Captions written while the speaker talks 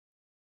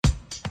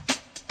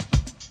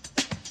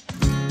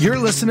You're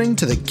listening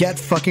to the Get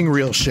Fucking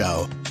Real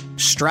Show.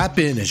 Strap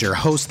in as your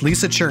host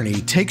Lisa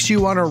Cherney takes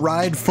you on a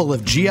ride full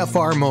of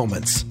GFR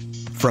moments.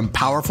 From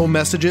powerful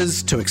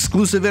messages to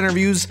exclusive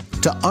interviews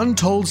to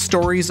untold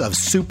stories of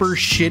super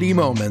shitty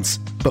moments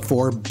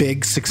before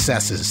big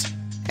successes.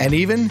 And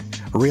even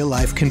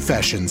real-life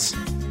confessions.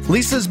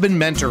 Lisa's been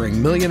mentoring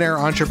millionaire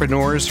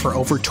entrepreneurs for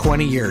over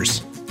 20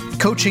 years,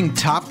 coaching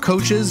top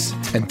coaches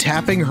and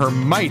tapping her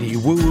mighty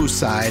woo-woo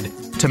side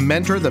to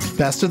mentor the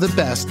best of the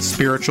best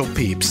spiritual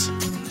peeps.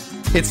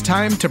 It's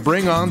time to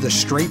bring on the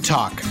straight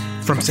talk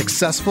from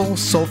successful,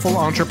 soulful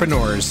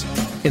entrepreneurs,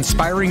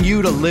 inspiring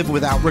you to live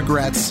without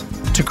regrets,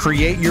 to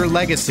create your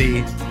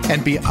legacy,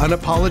 and be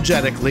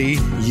unapologetically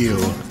you.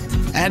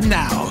 And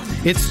now,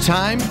 it's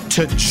time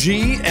to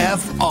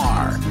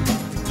GFR.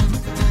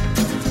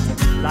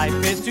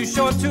 Life is too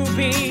short to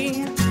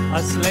be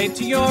a slave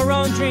to your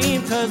own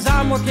dream, 'cause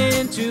I'm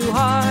working too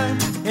hard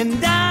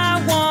and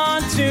I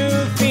want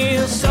to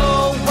feel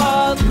so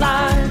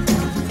alive.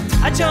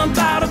 I jump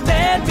out of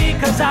bed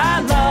because I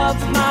love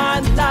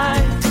my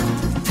life.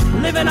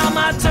 Living on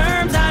my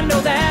terms, I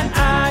know that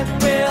I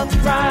will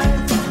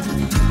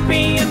thrive.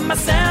 Being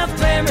myself,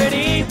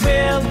 clarity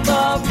will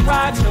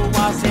arrive. So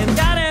I'll stand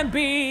out and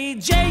be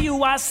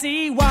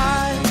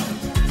J-U-I-C-Y.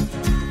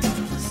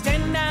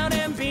 Stand out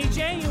and be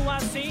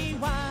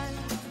J-U-I-C-Y.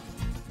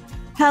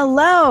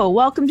 Hello,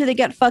 welcome to the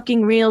Get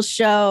Fucking Real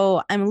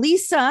Show. I'm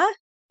Lisa.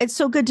 It's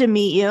so good to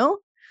meet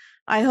you.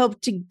 I hope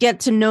to get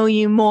to know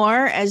you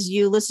more as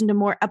you listen to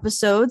more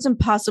episodes and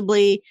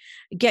possibly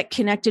get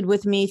connected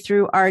with me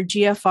through our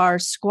GFR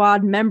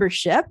Squad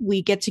membership.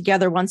 We get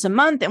together once a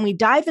month and we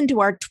dive into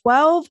our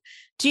 12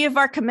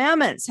 GFR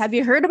commandments. Have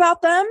you heard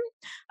about them?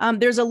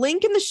 There's a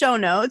link in the show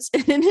notes,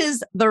 and it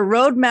is the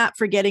roadmap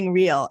for getting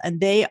real. And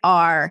they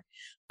are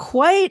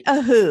quite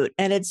a hoot.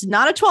 And it's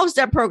not a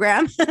 12-step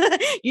program.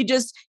 You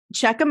just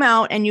check them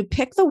out and you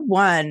pick the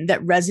one that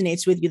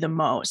resonates with you the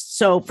most.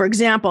 So for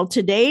example,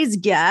 today's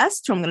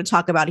guest, who I'm going to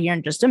talk about here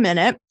in just a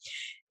minute,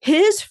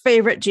 his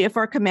favorite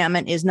GFR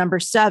commandment is number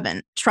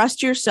 7,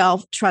 trust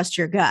yourself, trust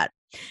your gut.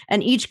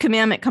 And each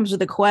commandment comes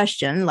with a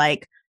question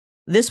like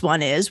this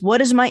one is,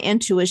 what is my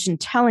intuition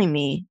telling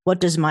me? What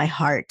does my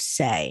heart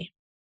say?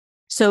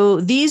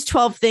 So these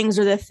 12 things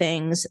are the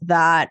things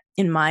that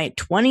in my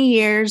 20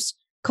 years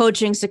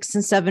coaching 6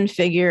 and 7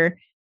 figure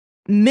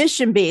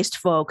mission-based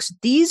folks,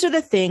 these are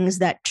the things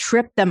that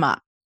tripped them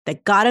up,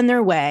 that got in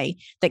their way,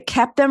 that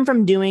kept them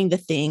from doing the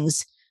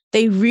things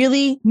they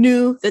really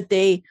knew that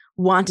they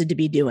wanted to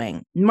be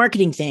doing.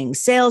 Marketing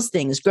things, sales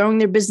things, growing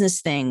their business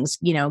things,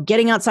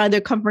 getting outside their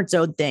comfort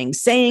zone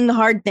things, saying the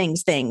hard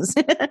things.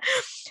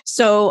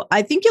 So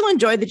I think you'll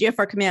enjoy the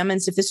GFR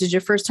commandments. If this is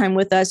your first time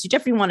with us, you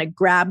definitely want to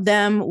grab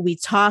them. We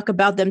talk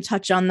about them,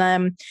 touch on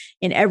them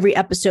in every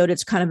episode.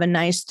 It's kind of a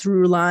nice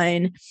through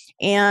line,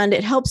 and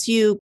it helps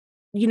you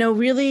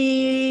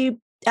really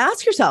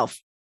ask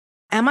yourself,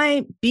 am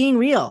I being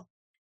real?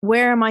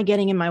 Where am I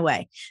getting in my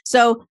way?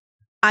 So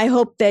I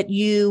hope that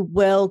you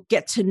will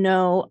get to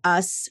know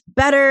us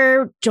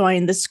better.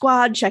 Join the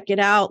squad, check it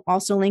out.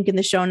 Also link in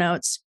the show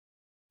notes.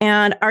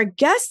 And our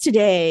guest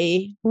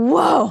today,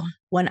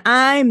 when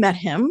I met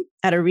him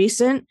at a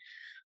recent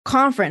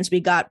conference, we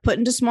got put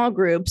into small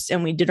groups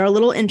and we did our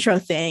little intro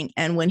thing.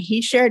 And when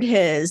he shared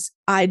his,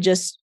 I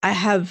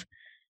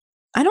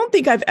don't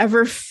think I've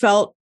ever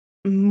felt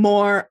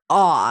more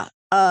awe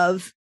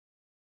of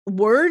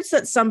words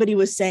that somebody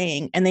was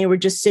saying, and they were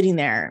just sitting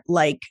there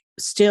like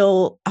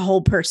still a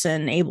whole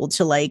person able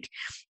to like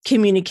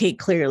communicate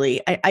clearly.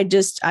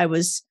 I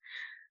was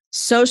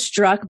so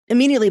struck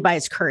immediately by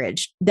his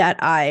courage that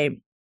I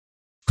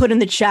put in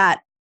the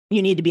chat,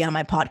 you need to be on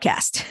my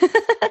podcast.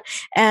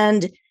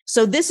 And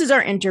so this is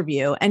our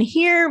interview. And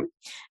here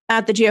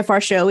at the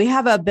GFR show, we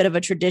have a bit of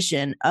a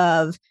tradition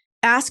of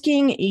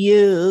asking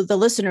you, the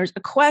listeners, a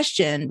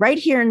question right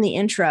here in the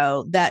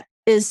intro that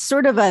is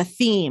sort of a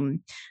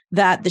theme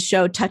that the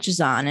show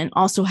touches on and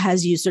also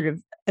has you sort of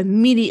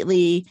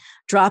immediately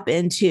drop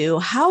into,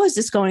 how is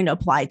this going to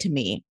apply to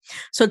me?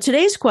 So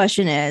today's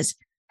question is,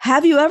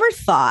 have you ever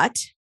thought,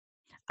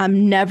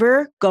 I'm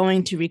never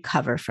going to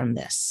recover from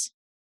this?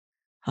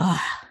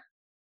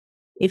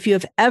 If you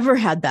have ever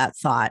had that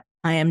thought,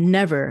 I am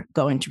never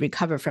going to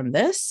recover from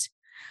this,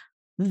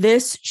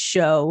 this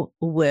show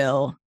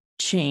will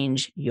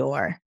change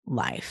your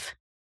life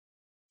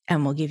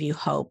and will give you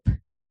hope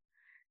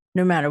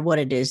no matter what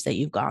it is that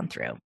you've gone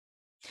through.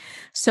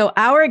 So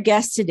our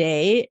guest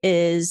today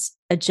is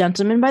a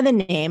gentleman by the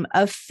name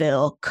of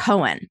Phil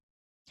Cohen.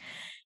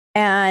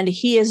 And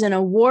he is an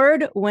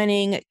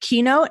award-winning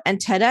keynote and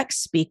TEDx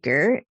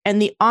speaker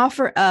and the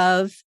author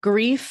of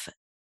Grief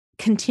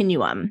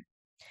Continuum,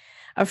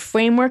 a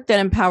framework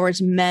that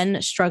empowers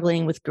men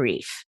struggling with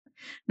grief.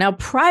 Now,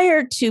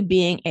 prior to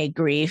being a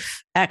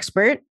grief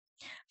expert,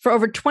 for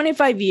over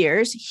 25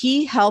 years,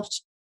 he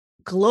helped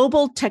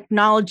global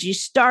technology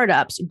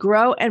startups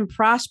grow and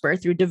prosper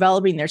through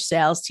developing their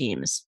sales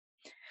teams.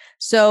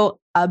 So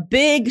a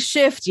big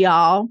shift,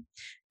 y'all.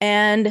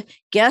 And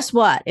guess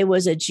what? It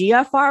was a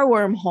GFR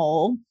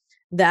wormhole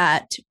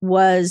that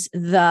was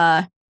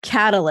the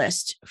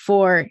catalyst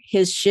for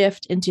his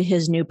shift into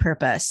his new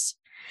purpose.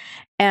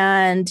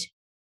 And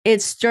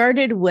it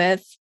started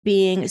with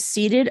being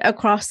seated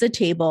across the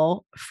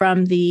table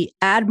from the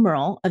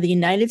Admiral of the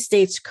United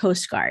States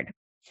Coast Guard,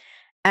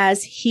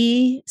 as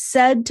he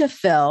said to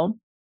Phil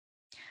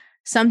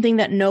something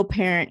that no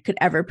parent could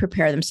ever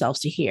prepare themselves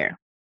to hear.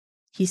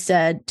 He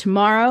said,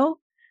 "Tomorrow,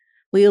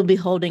 we will be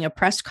holding a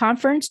press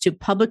conference to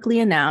publicly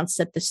announce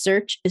that the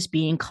search is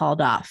being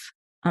called off.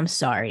 I'm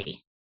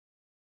sorry."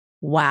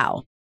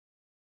 Wow.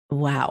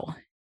 Wow.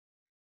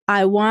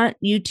 I want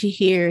you to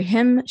hear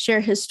him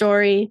share his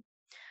story.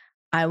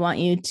 I want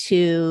you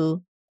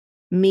to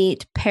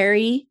meet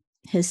Perry,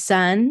 his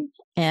son.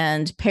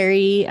 And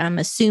Perry, I'm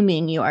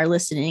assuming you are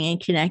listening and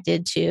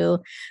connected to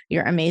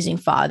your amazing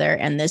father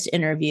and this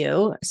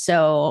interview.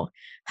 So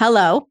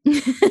hello,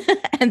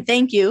 and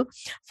thank you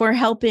for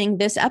helping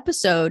this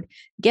episode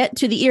get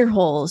to the ear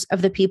holes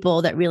of the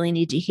people that really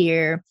need to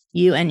hear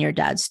you and your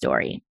dad's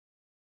story.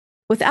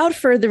 Without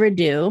further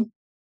ado,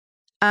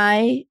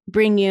 I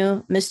bring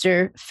you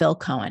Mr. Phil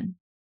Cohen.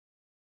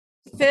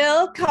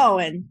 Phil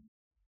Cohen,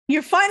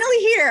 you're finally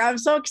here. I'm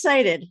so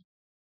excited.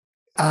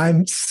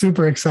 I'm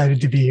super excited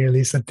to be here,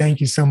 Lisa.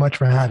 Thank you so much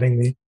for having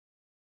me.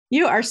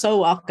 You are so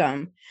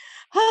welcome.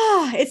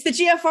 It's the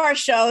GFR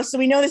show, so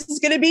we know this is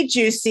going to be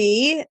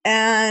juicy.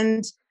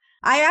 And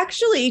I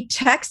actually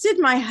texted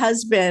my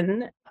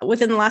husband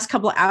within the last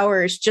couple of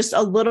hours just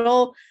a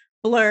little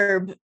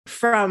blurb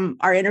from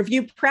our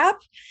interview prep.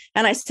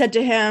 And I said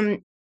to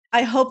him,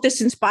 I hope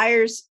this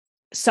inspires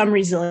some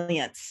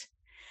resilience,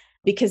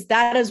 because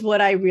that is what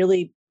I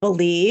really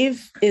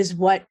believe is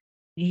what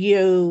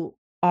you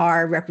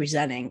are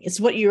representing. It's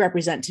what you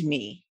represent to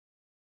me.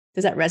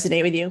 Does that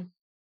resonate with you?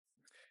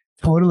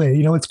 Totally.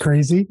 You know, what's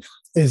crazy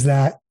is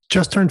that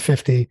just turned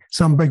 50.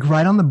 So I'm like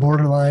right on the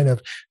borderline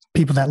of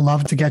people that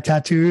love to get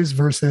tattoos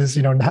versus,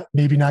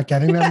 maybe not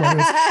getting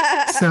them.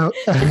 So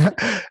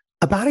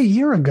about a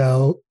year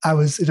ago, I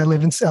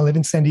live in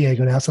San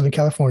Diego now, Southern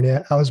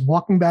California. I was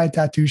walking by a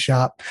tattoo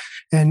shop,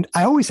 and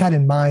I always had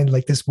in mind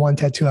like this one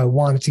tattoo I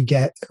wanted to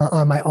get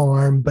on my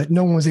arm, but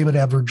no one was able to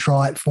ever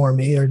draw it for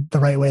me or the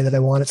right way that I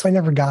wanted. So I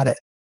never got it.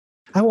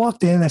 I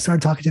walked in, I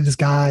started talking to this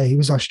guy. He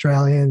was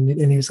Australian,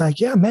 and he was like,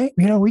 "Yeah, mate,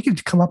 we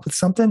could come up with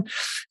something."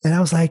 And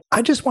I was like,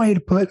 "I just want you to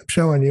put," I'm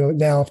showing you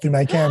now through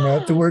my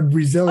camera, the word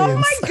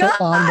resilience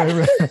on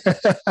my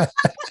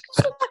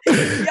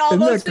Y'all,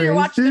 those who are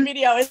watching the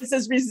video, it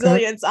says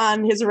resilience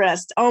on his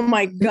wrist. Oh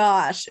my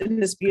gosh,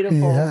 in this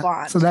beautiful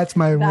font. So that's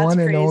my one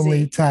and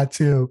only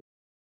tattoo.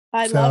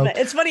 I love it.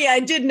 It's funny, I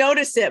did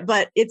notice it,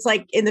 but it's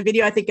like in the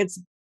video, I think it's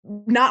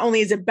not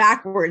only is it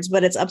backwards,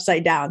 but it's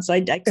upside down. So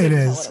I couldn't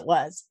tell what it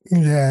was.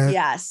 Yeah.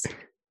 Yes.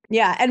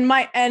 Yeah. And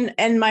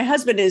my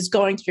husband is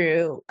going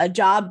through a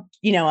job,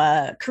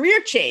 a career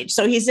change.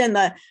 So he's in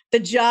the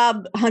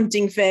job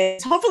hunting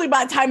phase. Hopefully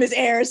by the time this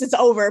airs, it's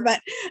over.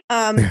 But,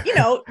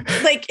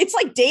 like, it's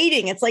like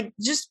dating. It's like,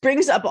 just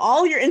brings up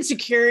all your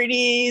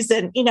insecurities.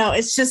 And,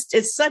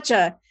 it's such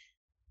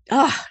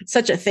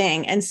a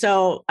thing. And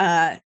so,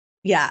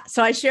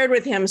 so I shared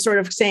with him sort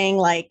of saying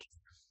like,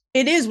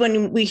 it is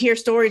when we hear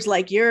stories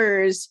like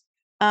yours,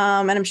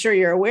 and I'm sure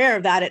you're aware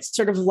of that, it's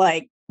sort of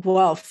like,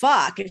 well,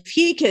 fuck, if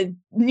he could,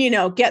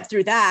 get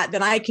through that,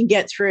 then I can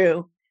get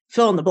through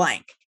fill in the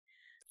blank.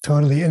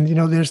 Totally. And,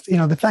 there's,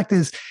 the fact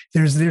is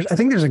there's, I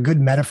think there's a good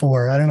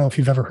metaphor. I don't know if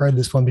you've ever heard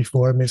this one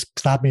before.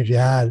 Stop me if you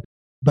had.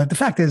 But the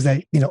fact is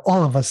that,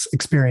 all of us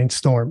experience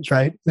storms,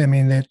 right? I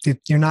mean,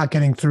 you're not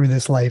getting through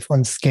this life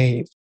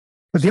unscathed.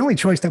 But the only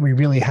choice that we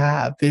really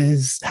have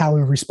is how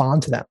we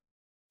respond to them.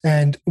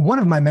 And one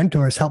of my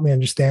mentors helped me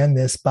understand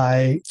this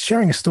by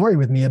sharing a story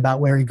with me about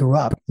where he grew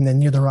up, and then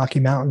near the Rocky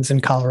Mountains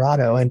in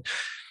Colorado. And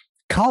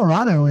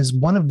Colorado is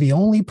one of the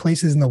only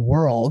places in the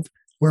world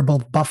where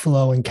both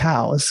buffalo and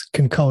cows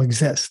can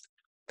coexist.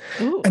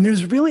 Ooh. And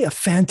there's really a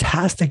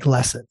fantastic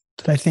lesson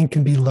that I think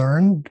can be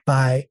learned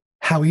by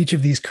how each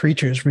of these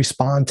creatures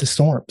respond to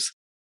storms.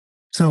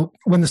 So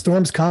when the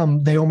storms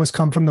come, they almost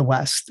come from the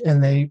west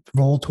and they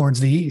roll towards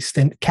the east,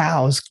 and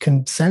cows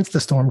can sense the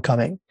storm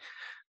coming.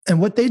 And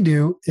what they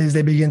do is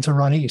they begin to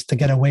run east to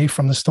get away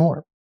from the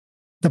storm.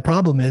 The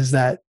problem is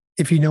that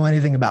if you know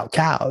anything about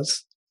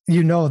cows,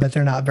 you know that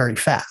they're not very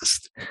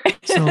fast.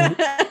 So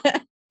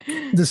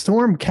the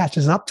storm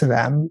catches up to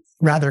them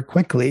rather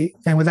quickly.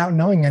 And without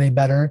knowing any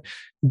better,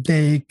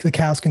 the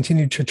cows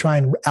continue to try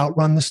and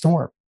outrun the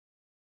storm.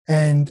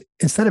 And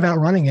instead of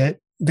outrunning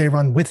it, they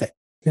run with it.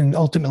 And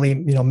ultimately,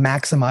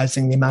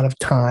 maximizing the amount of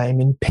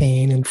time and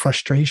pain and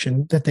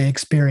frustration that they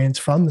experience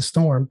from the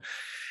storm.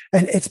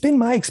 And it's been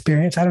my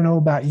experience. I don't know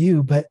about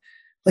you, but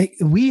like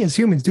we as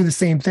humans do the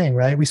same thing,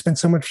 right? We spend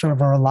so much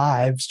of our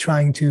lives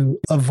trying to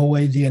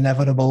avoid the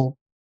inevitable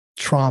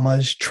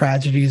traumas,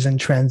 tragedies, and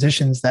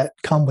transitions that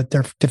come with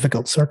their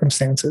difficult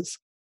circumstances.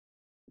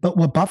 But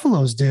what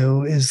buffaloes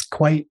do is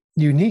quite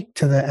unique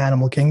to the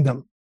animal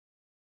kingdom.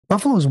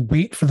 Buffaloes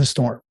wait for the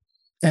storm.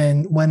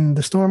 And when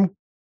the storm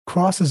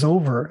crosses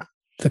over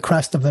the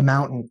crest of the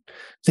mountain,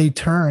 they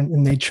turn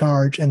and they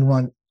charge and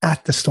run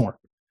at the storm.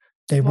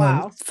 They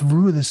run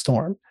through the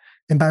storm,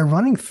 And by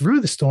running through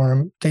the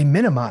storm, they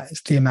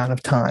minimize the amount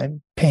of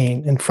time,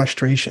 pain, and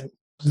frustration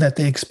that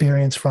they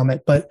experience from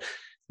it. But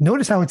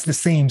notice how it's the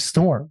same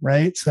storm,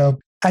 right? So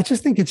I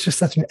just think it's just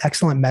such an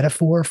excellent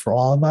metaphor for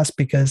all of us,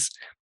 because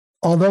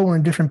although we're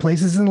in different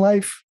places in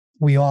life,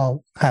 we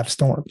all have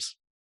storms.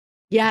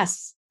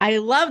 Yes. I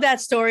love that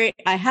story.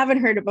 I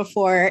haven't heard it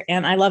before,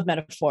 and I love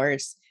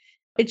metaphors.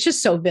 It's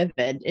just so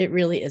vivid. It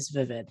really is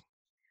vivid.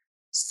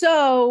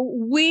 So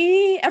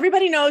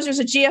everybody knows there's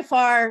a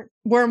GFR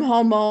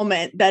wormhole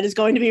moment that is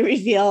going to be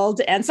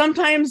revealed. And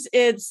sometimes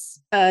it's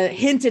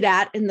hinted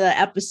at in the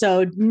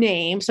episode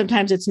name.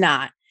 Sometimes it's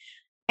not.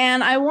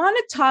 And I want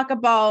to talk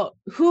about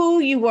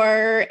who you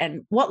were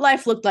and what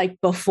life looked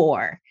like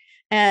before.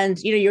 And,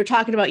 you were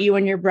talking about you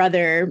and your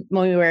brother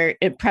when we were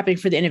prepping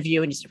for the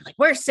interview, and you said, like,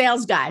 we're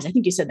sales guys. I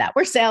think you said that.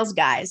 We're sales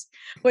guys,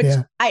 which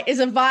is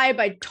a vibe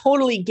I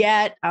totally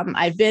get.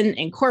 I've been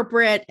in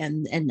corporate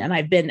and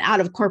I've been out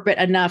of corporate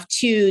enough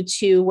to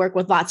work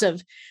with lots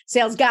of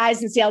sales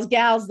guys and sales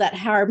gals that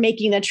are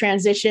making the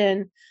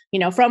transition,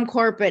 from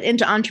corporate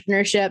into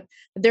entrepreneurship.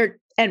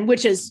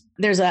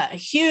 There's a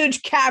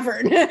huge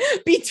cavern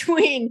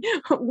between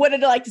what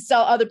is it like to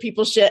sell other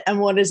people's shit and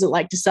what is it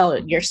like to sell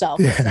it yourself.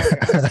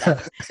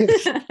 Yeah.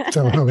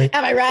 Totally.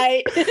 Am I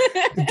right?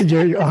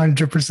 You're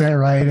 100%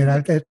 right.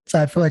 And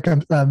I feel like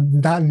I'm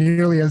not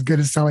nearly as good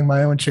at selling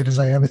my own shit as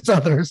I am as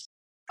others.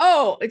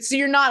 Oh, so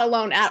you're not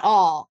alone at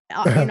all.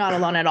 You're not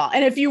alone at all.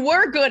 And if you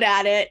were good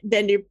at it,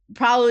 then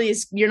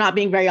you're not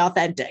being very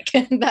authentic.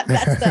 I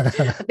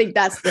think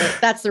that's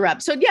the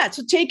rep. So yeah,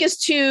 so take us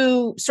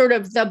to sort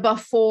of the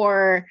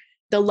before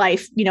the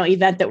life,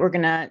 event that we're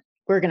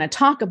gonna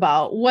talk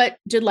about. What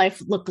did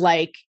life look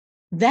like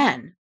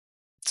then?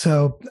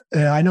 So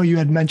I know you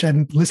had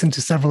mentioned, I've listened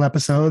to several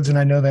episodes, and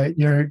I know that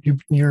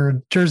you're a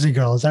Jersey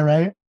girl. Is that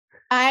right?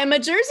 I'm a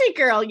Jersey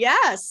girl.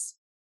 Yes.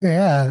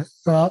 Yeah.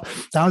 Well,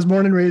 I was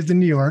born and raised in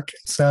New York,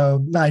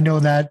 so I know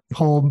that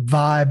whole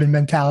vibe and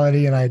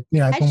mentality. And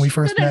when we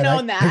first met,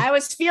 I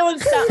was feeling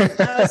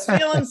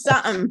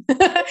something. And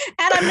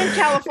I'm in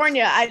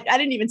California. I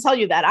didn't even tell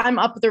you that I'm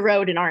up the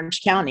road in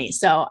Orange County.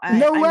 So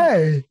no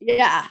way.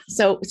 Yeah.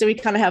 So we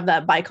kind of have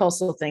that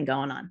bi-coastal thing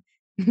going on.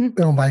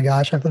 Oh my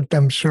gosh.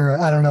 I'm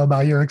sure. I don't know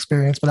about your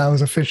experience, but I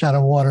was a fish out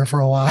of water for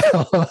a while.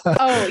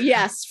 Oh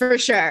yes, for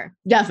sure.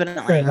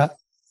 Definitely. Yeah.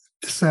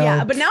 So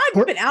yeah, but now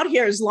I've been out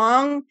here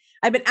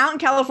I've been out in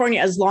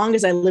California as long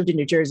as I lived in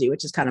New Jersey,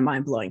 which is kind of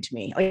mind blowing to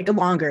me. Like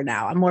longer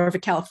now. I'm more of a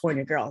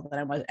California girl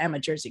than I'm a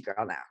Jersey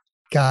girl now.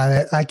 Got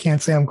it. I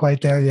can't say I'm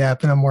quite there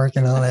yet, but I'm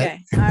working on it.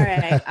 All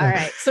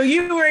right. So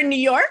you were in New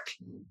York?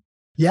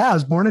 Yeah, I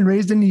was born and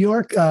raised in New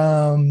York.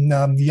 I'm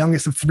the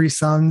youngest of three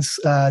sons.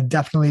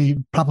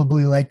 Definitely,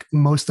 probably like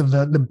most of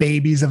the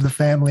babies of the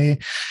family.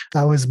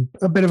 I was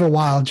a bit of a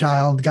wild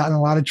child, got in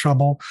a lot of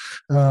trouble.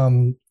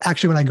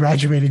 Actually, when I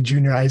graduated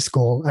junior high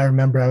school, I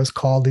remember I was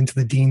called into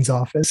the dean's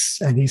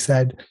office, and he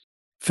said,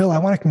 "Phil, I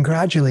want to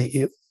congratulate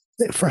you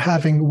for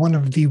having one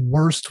of the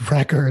worst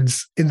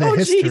records in the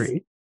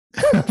history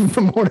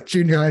from Warner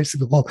Junior High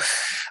School."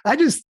 I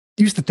just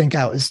used to think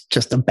I was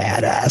just a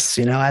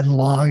badass. I had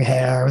long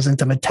hair. I was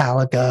into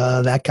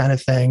Metallica, that kind of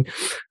thing.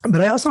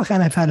 But I also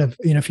kind of had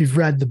if you've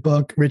read the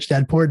book, Rich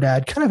Dad, Poor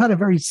Dad, kind of had a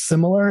very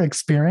similar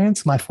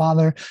experience. My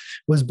father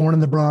was born in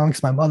the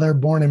Bronx. My mother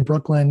born in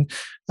Brooklyn.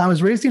 I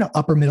was raised,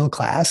 upper middle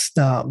class,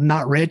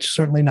 not rich,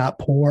 certainly not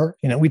poor.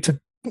 We took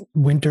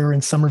winter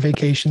and summer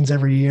vacations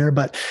every year,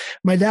 but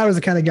my dad was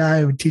the kind of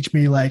guy who would teach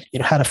me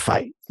how to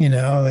fight,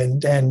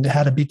 and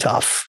how to be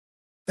tough.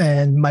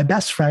 And my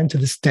best friend to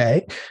this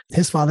day,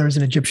 his father is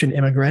an Egyptian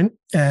immigrant,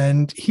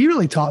 and he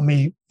really taught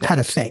me how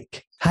to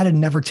think, how to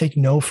never take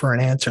no for an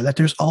answer, that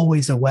there's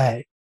always a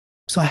way.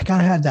 So I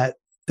kind of had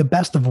the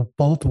best of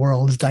both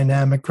worlds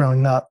dynamic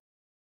growing up.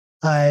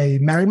 I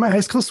married my high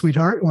school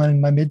sweetheart when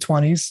in my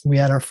mid-20s. We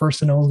had our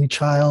first and only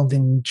child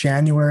in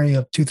January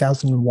of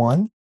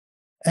 2001.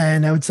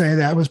 And I would say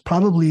that was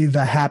probably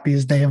the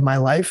happiest day of my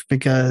life,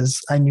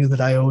 because I knew that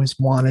I always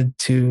wanted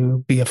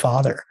to be a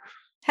father.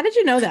 How did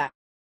you know that?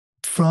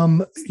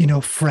 From,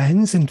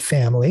 friends and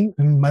family.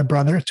 And my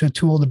brother,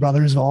 two older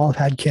brothers, all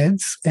had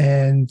kids.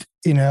 And,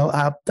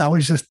 I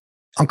was just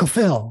Uncle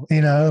Phil,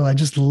 I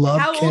just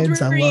loved kids.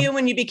 How old were you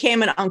when you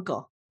became an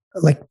uncle?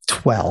 Like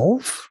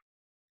 12.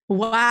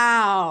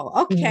 Wow.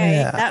 Okay.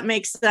 Yeah. That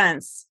makes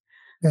sense.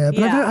 Yeah,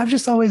 but I've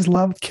just always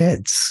loved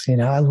kids.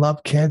 I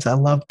love kids. I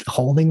loved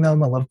holding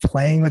them. I love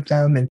playing with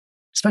them. And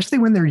especially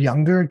when they're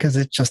younger, because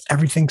it's just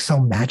everything's so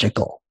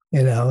magical.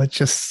 It's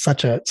just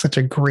such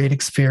a great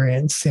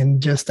experience.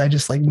 And I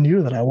just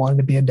knew that I wanted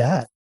to be a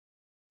dad.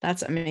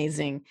 That's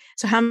amazing.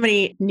 So how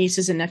many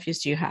nieces and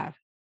nephews do you have?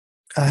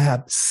 I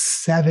have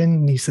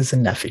 7 nieces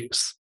and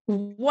nephews.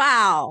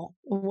 Wow.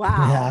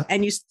 Yeah.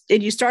 And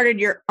you started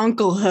your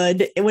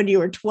unclehood when you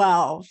were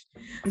 12.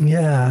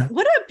 Yeah.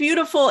 What a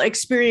beautiful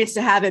experience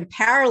to have in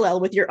parallel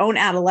with your own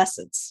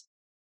adolescence,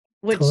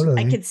 which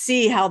totally. I could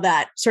see how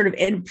that sort of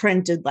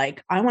imprinted,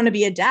 I want to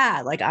be a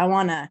dad. I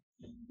want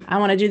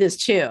to do this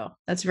too.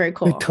 That's very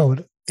cool.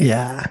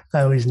 Yeah.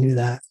 I always knew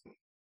that.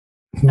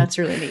 That's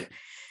really neat.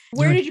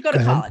 Where did you go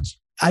to college?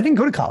 I didn't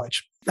go to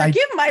college.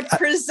 Forgive my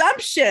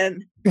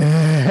presumption.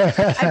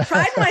 I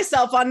pride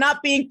myself on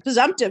not being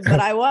presumptive, but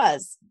I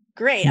was.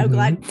 Great. I'm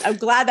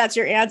glad that's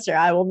your answer.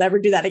 I will never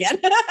do that again.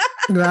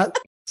 That's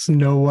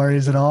no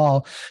worries at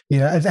all.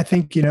 I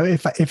think,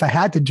 if I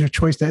had the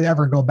choice to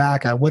ever go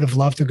back, I would have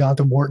loved to have gone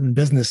to Wharton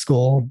Business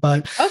School.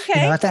 But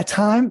at that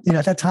time,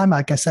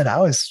 like I said, I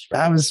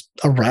was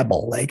a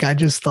rebel. Like I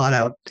just thought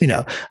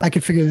I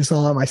could figure this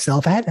all out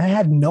myself. I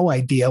had no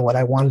idea what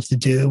I wanted to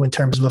do in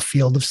terms of a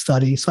field of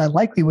study. So I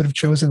likely would have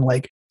chosen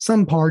like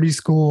some party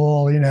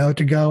school,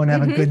 to go and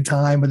have a good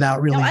time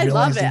without really realizing. I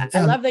love it.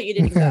 I love that you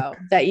didn't go,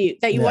 that you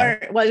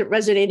wasn't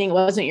resonating,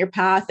 wasn't your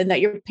path, and that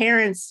your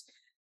parents,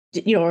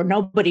 or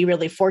nobody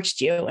really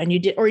forced you, and you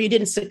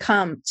didn't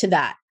succumb to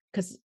that.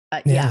 Because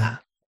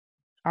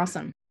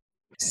awesome.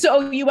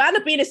 So you wound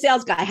up being a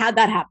sales guy. How'd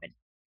that happen?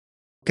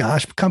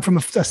 Gosh, come from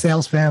a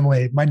sales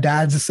family. My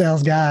dad's a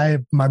sales guy.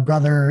 Both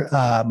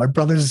my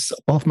brothers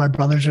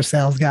are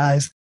sales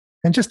guys.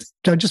 And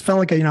I just felt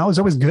like, I was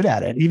always good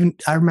at it.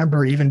 I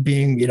remember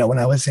being, when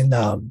I was in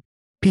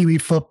Pee Wee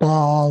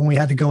football and we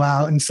had to go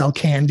out and sell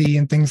candy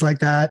and things like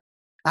that.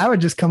 I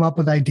would just come up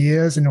with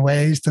ideas and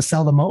ways to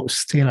sell the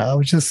most.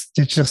 It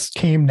just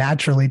came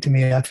naturally to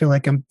me. I feel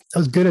like I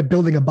was good at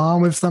building a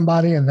bond with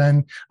somebody and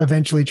then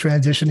eventually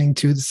transitioning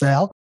to the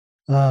sale.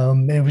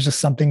 It was just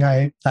something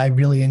I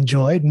really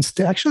enjoyed and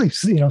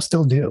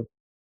still do.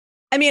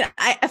 I mean,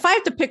 if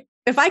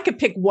I could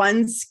pick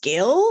one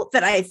skill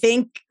that I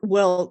think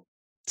will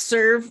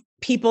serve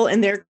people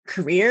in their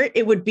career,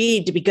 it would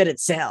be to be good at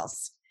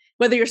sales.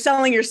 Whether you're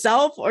selling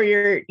yourself or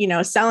you're,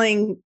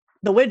 selling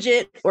the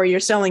widget or you're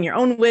selling your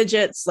own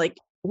widgets, like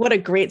what a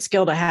great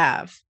skill to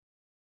have.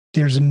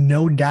 There's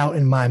no doubt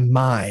in my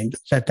mind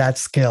that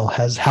skill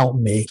has helped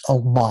me a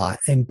lot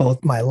in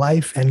both my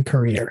life and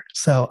career.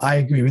 So I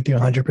agree with you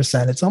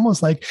 100%. It's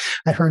almost like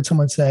I heard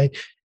someone say,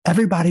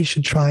 everybody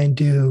should try and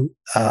do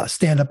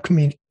stand-up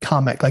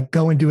comic, like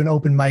go and do an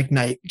open mic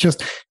night.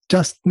 Just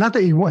not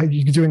that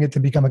you're doing it to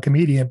become a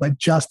comedian, but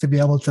just to be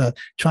able to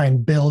try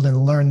and build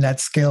and learn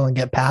that skill and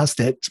get past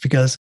it. It's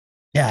because,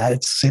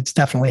 it's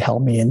definitely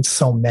helped me in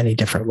so many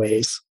different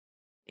ways.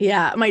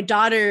 Yeah. My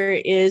daughter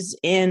is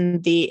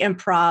in the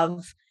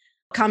improv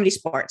comedy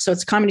sports. So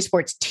it's a comedy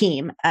sports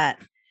team at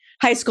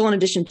high school in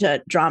addition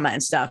to drama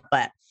and stuff.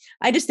 But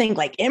I just think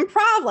like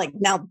improv, like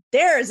now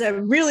there is a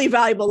really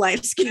valuable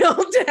life skill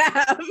to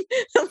have.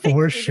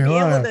 For sure.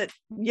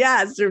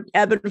 Sort of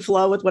ebb and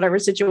flow with whatever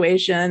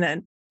situation.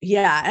 And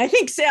I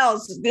think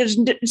sales,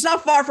 it's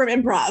not far from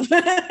improv.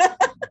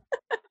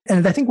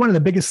 And I think one of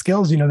the biggest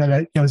skills,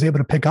 that I was able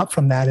to pick up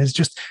from that is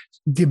just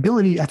the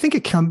ability, I think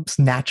it comes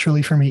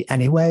naturally for me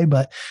anyway,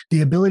 but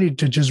the ability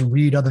to just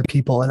read other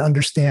people and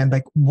understand,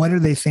 like, what are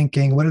they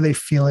thinking? What are they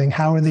feeling?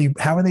 How are they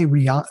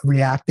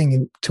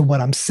reacting to what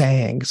I'm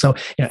saying? So,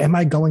 am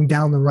I going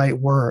down the right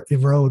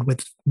road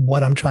with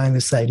what I'm trying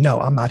to say?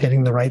 No, I'm not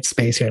hitting the right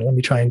space here. Let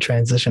me try and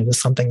transition to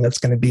something that's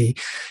going to be,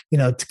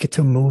 to get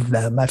to move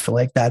them. I feel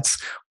like that's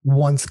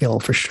one skill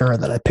for sure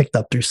that I picked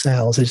up through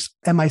sales is,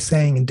 am I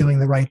saying and doing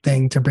the right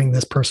thing to bring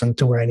this person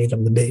to where I need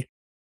them to be?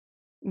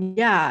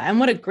 Yeah. And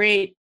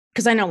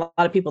because I know a lot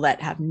of people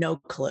that have no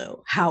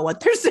clue how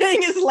what they're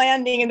saying is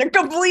landing and they're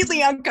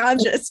completely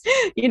unconscious,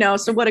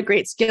 so what a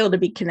great skill to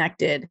be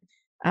connected.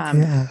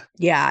 In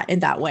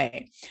that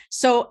way.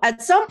 So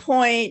at some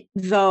point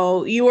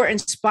though, you were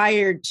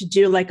inspired to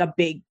do like a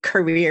big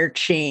career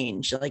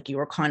change. Like you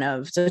were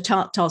so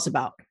tell us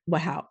about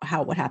what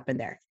happened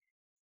there.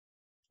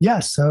 Yeah.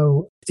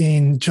 So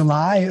in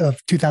July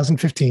of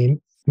 2015,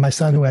 my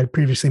son, who I had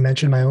previously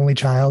mentioned, my only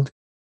child,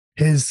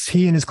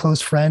 he and his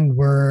close friend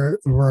were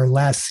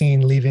last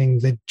seen leaving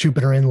the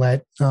Jupiter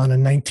Inlet on a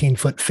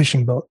 19-foot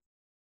fishing boat.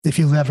 If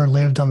you've ever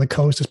lived on the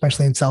coast,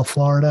 especially in South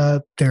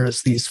Florida,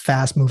 there's these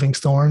fast-moving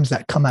storms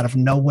that come out of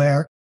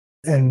nowhere.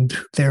 And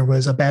there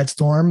was a bad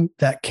storm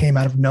that came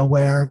out of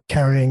nowhere,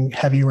 carrying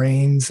heavy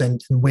rains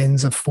and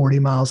winds of 40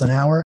 miles an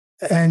hour.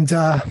 And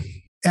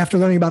after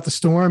learning about the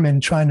storm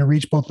and trying to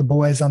reach both the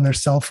boys on their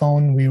cell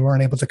phone, we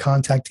weren't able to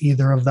contact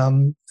either of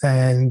them.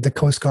 And the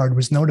Coast Guard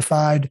was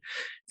notified.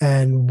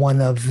 And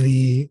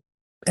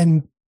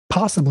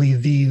possibly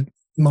the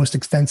most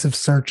extensive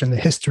search in the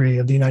history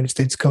of the United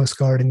States Coast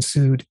Guard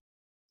ensued.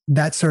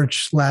 That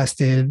search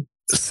lasted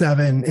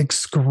 7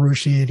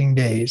 excruciating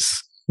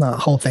days. The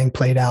whole thing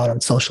played out on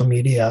social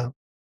media,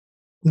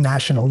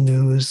 national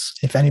news.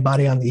 If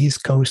anybody on the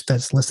East Coast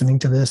that's listening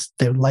to this,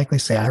 they would likely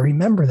say, I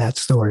remember that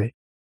story.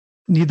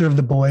 Neither of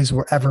the boys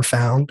were ever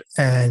found,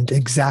 and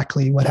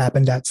exactly what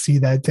happened at sea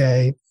that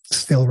day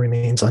still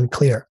remains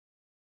unclear.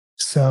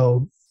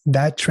 So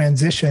that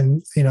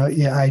transition,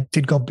 I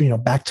did go,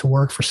 back to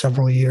work for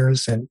several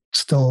years, and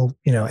still,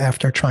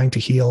 after trying to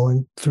heal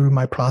and through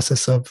my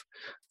process of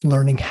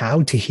learning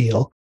how to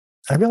heal,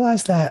 I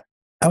realized that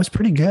I was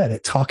pretty good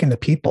at talking to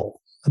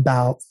people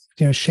about,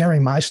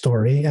 sharing my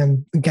story,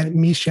 and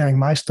me sharing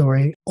my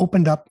story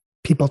opened up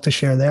people to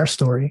share their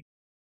story.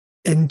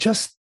 And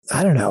just,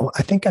 I don't know,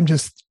 I think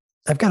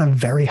I've got a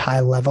very high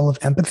level of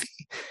empathy,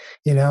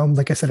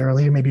 like I said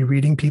earlier, maybe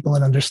reading people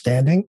and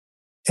understanding.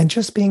 And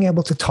just being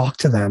able to talk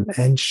to them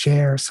and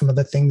share some of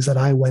the things that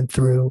I went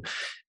through.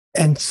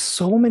 And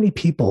so many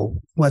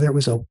people, whether it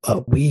was a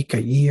week,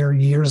 a year,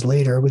 years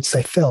later, would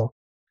say, Phil,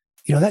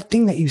 that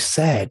thing that you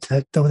said,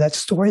 that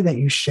story that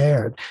you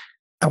shared,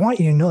 I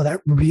want you to know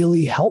that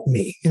really helped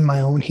me in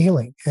my own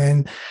healing.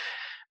 And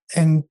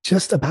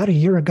just about a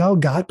year ago,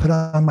 God put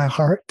on my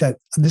heart that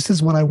this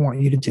is what I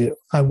want you to do.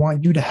 I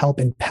want you to help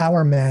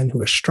empower men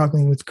who are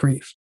struggling with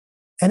grief.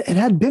 And it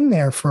had been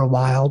there for a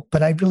while,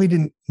 but I really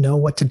didn't know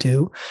what to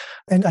do.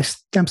 And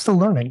I'm still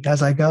learning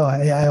as I go.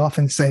 I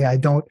often say I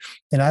don't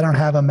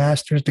have a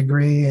master's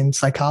degree in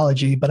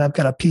psychology, but I've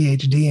got a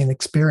PhD in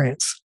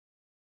experience.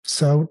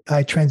 So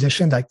I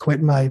transitioned. I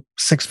quit my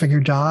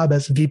 6-figure job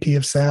as VP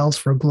of sales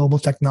for a global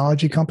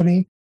technology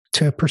company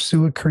to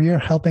pursue a career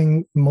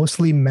helping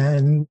mostly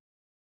men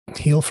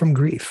heal from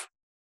grief.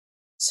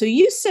 So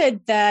you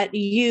said that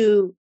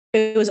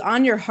it was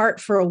on your heart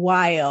for a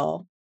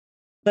while,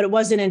 but it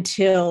wasn't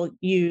until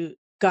you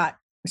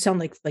sound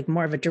like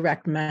more of a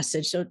direct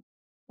message. So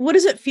what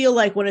does it feel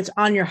like when it's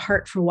on your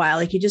heart for a while?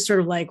 Like you just sort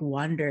of like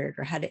wondered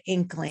or had an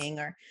inkling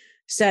or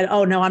said,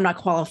 oh no, I'm not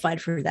qualified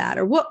for that.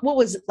 Or what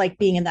was it like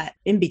being in that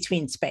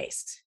in-between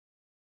space?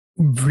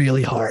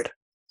 Really hard,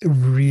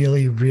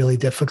 really, really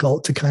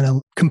difficult to kind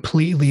of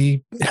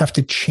completely have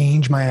to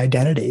change my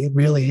identity,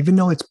 really, even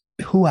though it's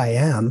who I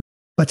am.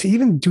 But to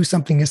even do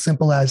something as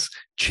simple as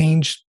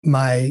change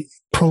my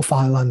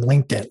profile on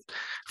LinkedIn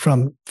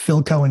from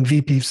Phil Cohen,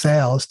 VP of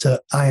Sales, to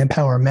I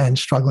empower men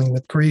struggling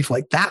with grief,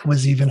 like that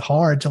was even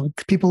hard. So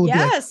people would be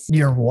like,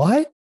 you're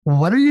what?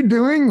 What are you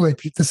doing?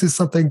 Like, this is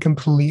something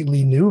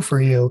completely new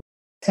for you.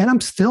 And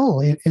I'm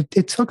still,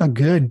 it took a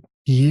good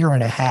year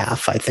and a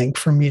half, I think,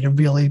 for me to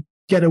really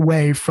get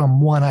away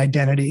from one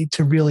identity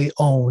to really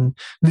own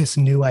this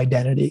new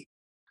identity.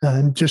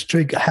 And just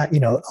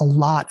a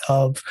lot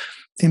of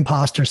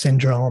imposter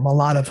syndrome, a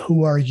lot of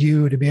who are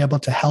you to be able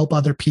to help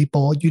other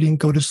people. You didn't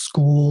go to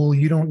school,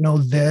 you don't know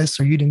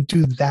this, or you didn't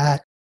do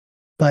that.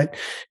 But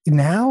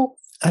now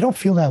I don't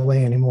feel that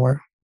way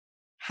anymore.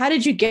 How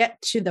did you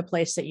get to the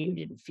place that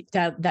you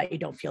that you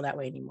don't feel that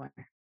way anymore?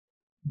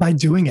 By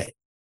doing it.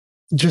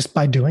 Just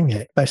by doing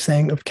it, by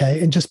saying,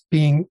 okay, and just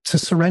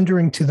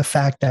surrendering to the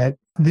fact that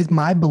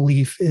my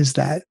belief is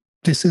that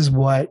this is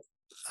what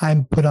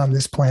I'm put on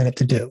this planet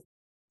to do,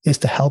 is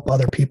to help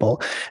other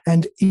people.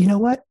 And you know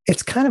what?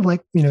 It's kind of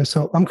like,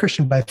 so I'm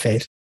Christian by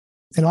faith.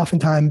 And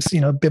oftentimes,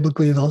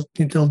 biblically,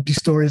 there'll be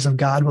stories of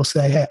God will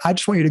say, hey, I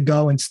just want you to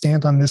go and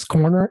stand on this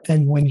corner.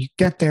 And when you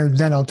get there,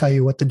 then I'll tell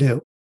you what to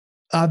do.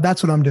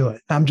 That's what I'm doing.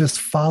 I'm just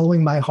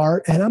following my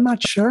heart. And I'm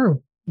not sure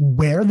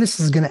where this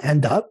is going to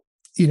end up,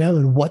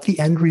 and what the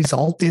end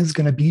result is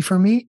going to be for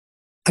me.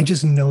 I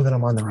just know that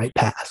I'm on the right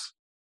path.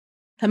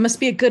 That must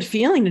be a good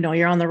feeling to know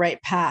you're on the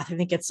right path. I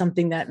think it's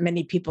something that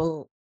many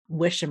people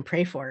wish and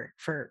pray for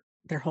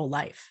their whole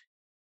life.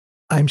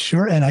 I'm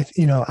sure. And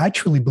I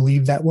truly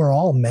believe that we're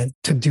all meant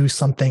to do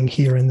something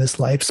here in this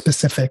life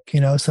specific,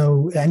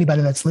 so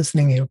anybody that's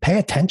listening, pay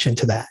attention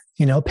to that,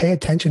 pay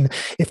attention.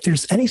 If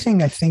there's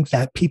anything I think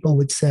that people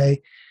would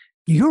say,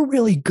 you're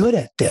really good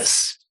at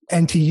this.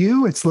 And to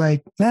you, it's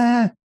like,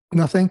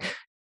 nothing.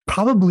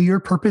 Probably your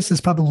purpose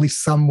is probably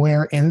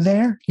somewhere in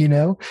there,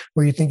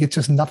 where you think it's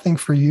just nothing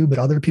for you, but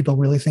other people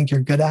really think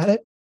you're good at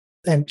it.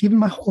 And even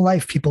my whole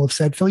life, people have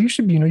said, Phil, you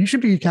should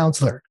be a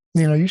counselor.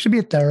 You should be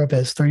a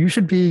therapist, or you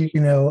should be,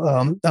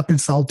 a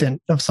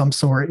consultant of some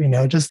sort,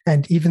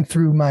 and even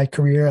through my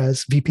career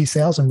as VP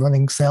sales and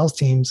running sales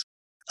teams,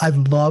 I've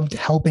loved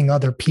helping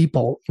other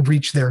people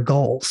reach their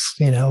goals.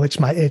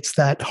 It's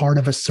that heart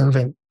of a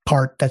servant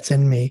part that's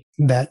in me,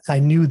 that I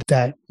knew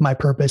that my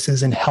purpose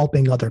is in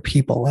helping other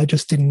people. I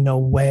just didn't know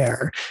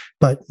where,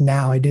 but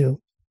now I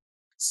do.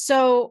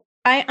 So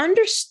I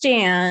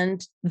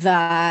understand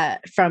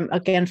that from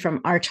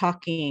our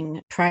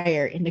talking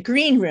prior in the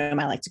green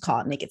room, I like to call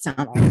it, make it sound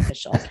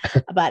artificial,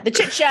 but the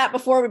chit chat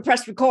before we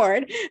press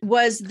record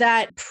was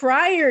that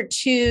prior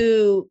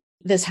to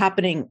this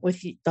happening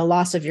with the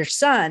loss of your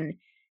son,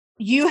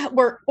 you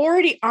were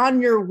already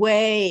on your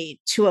way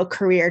to a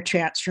career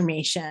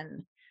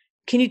transformation.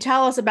 Can you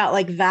tell us about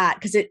like that?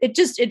 Because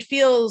it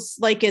feels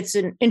like it's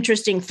an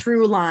interesting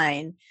through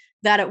line,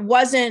 that it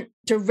wasn't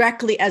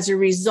directly as a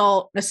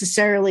result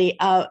necessarily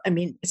of,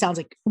 it sounds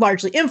like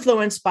largely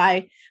influenced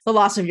by the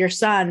loss of your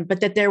son, but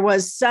that there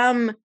was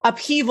some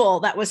upheaval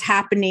that was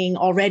happening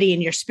already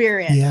in your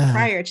spirit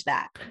prior to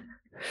that.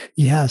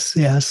 Yes.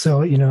 Yeah.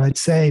 So, I'd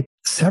say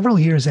several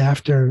years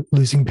after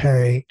losing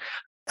Perry,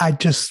 I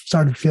just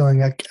started feeling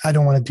like I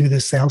don't want to do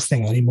this sales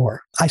thing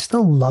anymore. I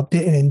still loved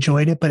it and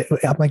enjoyed it, but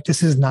I'm like,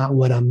 this is not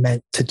what I'm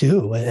meant to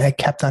do. And I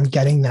kept on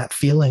getting that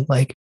feeling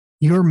like,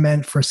 you're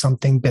meant for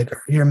something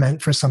bigger. You're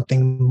meant for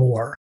something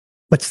more.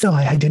 But still,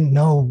 I didn't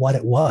know what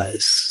it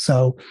was.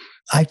 So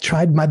I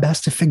tried my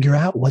best to figure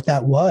out what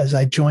that was.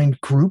 I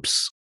joined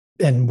groups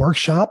and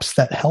workshops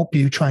that help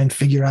you try and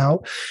figure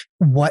out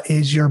what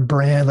is your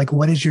brand, like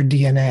what is your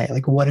DNA,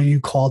 like what are you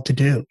called to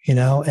do,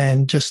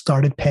 and just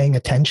started paying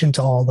attention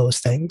to all those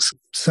things.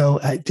 So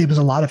it was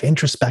a lot of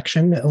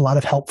introspection, a lot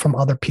of help from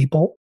other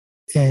people.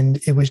 And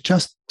it was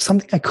just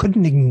something I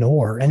couldn't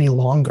ignore any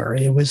longer.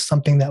 It was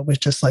something that was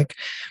just like,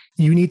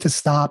 you need to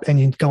stop and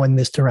you go in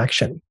this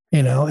direction,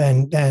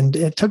 and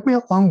it took me a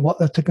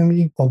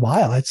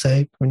while, I'd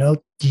say,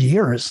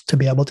 years to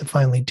be able to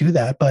finally do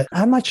that. But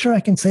I'm not sure I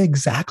can say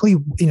exactly,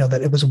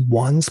 that it was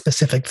one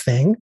specific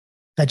thing.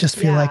 I just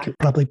feel like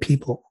probably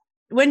people.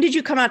 When did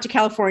you come out to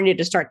California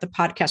to start the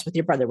podcast with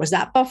your brother? Was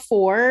that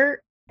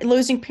before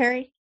losing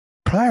Perry?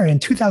 Prior, in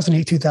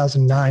 2008,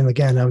 2009,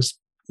 again, I was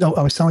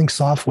selling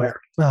software.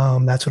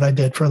 That's what I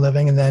did for a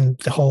living. And then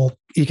the whole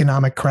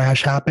economic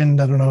crash happened.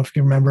 I don't know if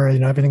you remember,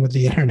 everything with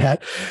the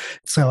internet.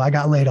 So I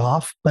got laid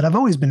off, but I've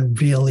always been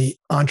really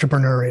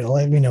entrepreneurial.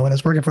 When I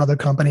was working for other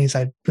companies,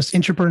 I was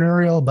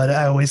entrepreneurial, but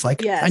I always I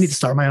need to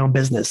start my own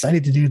business. I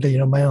need to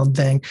do my own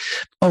thing.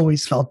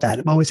 Always felt that.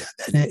 I've always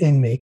had that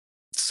in me.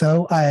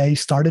 So I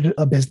started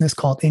a business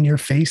called In Your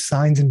Face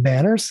Signs and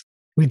Banners.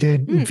 We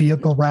did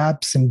vehicle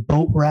wraps and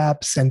boat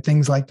wraps and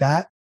things like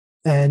that.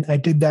 And I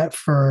did that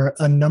for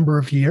a number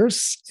of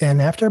years.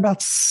 And after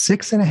about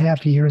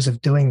 6.5 years of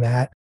doing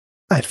that,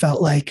 I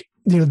felt like,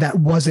 that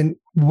wasn't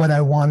what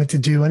I wanted to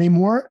do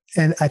anymore.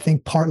 And I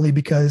think partly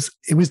because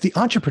it was the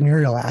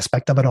entrepreneurial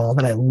aspect of it all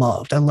that I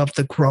loved. I loved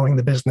the growing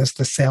the business,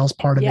 the sales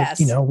part of it,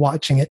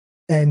 watching it.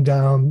 And,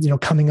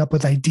 coming up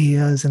with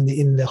ideas and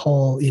in the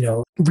whole,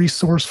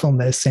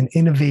 resourcefulness and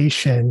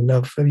innovation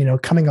of,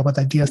 coming up with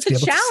ideas to be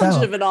able to sell. The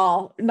challenge of it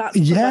all, not so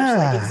much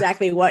like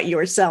exactly what you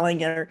were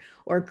selling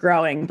or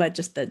growing, but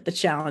just the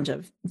challenge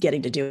of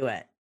getting to do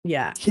it.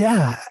 Yeah.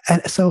 Yeah.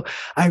 And so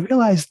I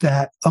realized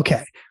that,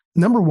 okay,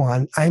 number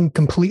one, I'm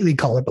completely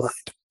colorblind.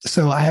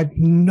 So I had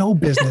no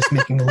business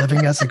making a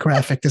living as a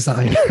graphic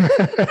designer.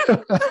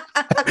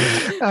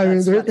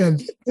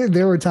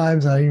 There were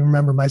times I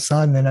remember my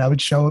son and I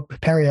would show up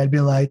Perry. I'd be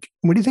like,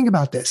 "What do you think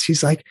about this?"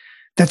 He's like,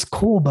 "That's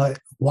cool, but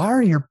why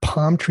are your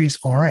palm trees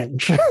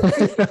orange?" I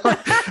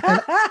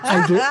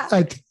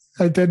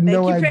had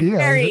no idea.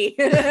 Perry.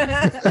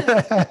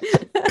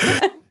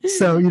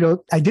 So,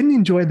 I didn't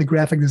enjoy the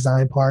graphic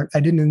design part.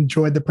 I didn't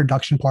enjoy the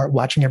production part,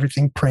 watching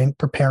everything print,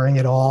 preparing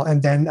it all.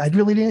 And then I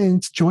really didn't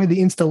enjoy the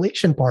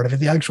installation part of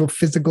it, the actual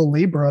physical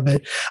labor of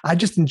it. I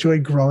just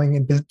enjoyed growing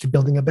and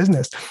building a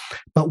business.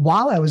 But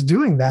while I was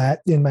doing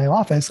that in my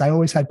office, I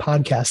always had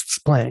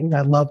podcasts playing.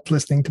 I loved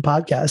listening to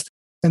podcasts.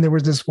 And there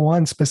was this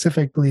one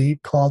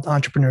specifically called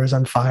Entrepreneurs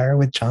on Fire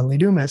with John Lee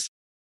Dumas.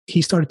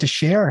 He started to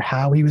share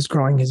how he was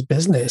growing his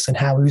business and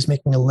how he was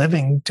making a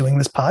living doing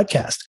this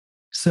podcast.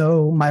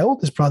 So my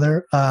oldest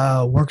brother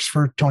works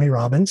for Tony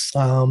Robbins,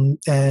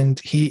 and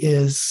he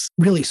is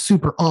really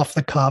super off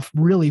the cuff,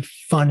 really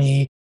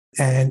funny.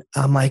 And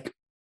I'm like,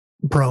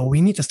 bro,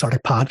 we need to start a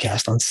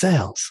podcast on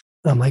sales.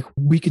 I'm like,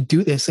 we could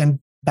do this. And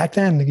back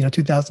then,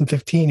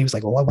 2015, he was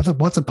like, well,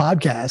 what's a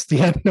podcast? He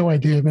had no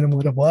idea even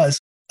what it was.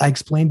 I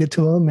explained it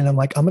to him and I'm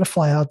like, I'm going to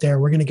fly out there.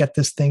 We're going to get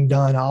this thing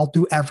done. I'll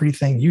do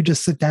everything. You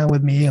just sit down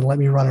with me and let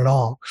me run it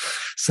all.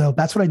 So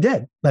that's what I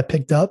did. I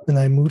picked up and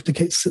I moved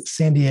to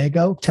San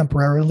Diego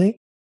temporarily,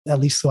 at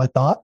least so I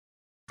thought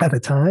at the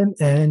time,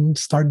 and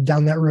started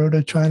down that road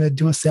of trying to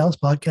do a sales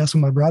podcast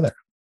with my brother.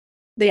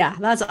 Yeah,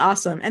 that's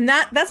awesome. And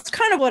that's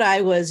kind of what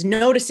I was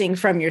noticing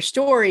from your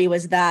story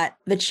was that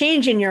the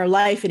change in your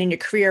life and in your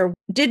career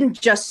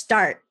didn't just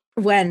start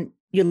when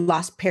you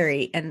lost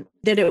Perry, and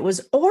that it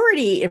was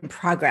already in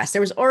progress. There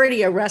was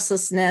already a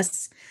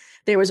restlessness.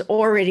 There was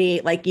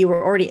already you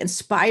were already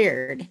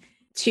inspired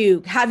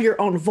to have your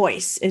own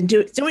voice and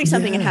doing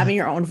something and having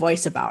your own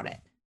voice about it.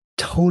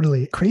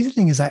 Totally. Crazy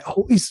thing is I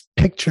always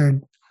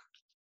pictured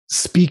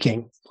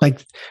speaking,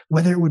 like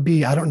whether it would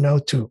be, I don't know,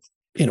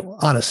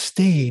 on a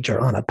stage or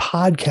on a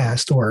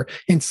podcast or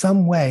in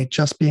some way,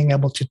 just being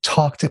able to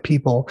talk to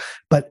people,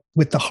 but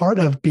with the heart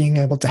of being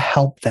able to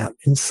help them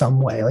in some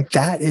way. Like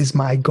that is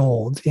my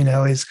goal,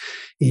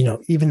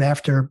 even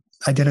after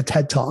I did a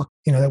TED Talk,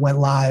 that went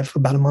live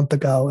about a month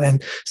ago,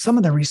 and some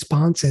of the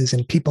responses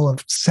and people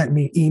have sent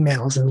me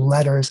emails and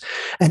letters.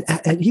 And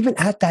even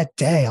at that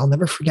day, I'll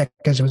never forget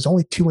because there was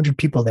only 200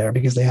 people there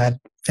because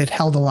they'd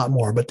held a lot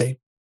more, but they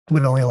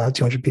would only allow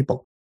 200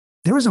 people.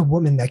 There was a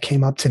woman that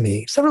came up to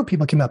me. Several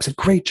people came up and said,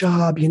 great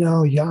job. You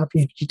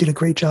did a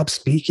great job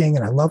speaking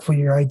and I love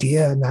your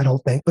idea and that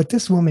whole thing. But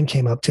this woman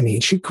came up to me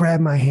and she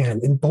grabbed my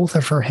hand in both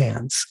of her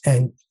hands.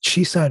 And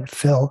she said,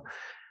 Phil,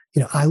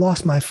 I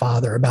lost my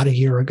father about a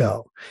year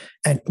ago.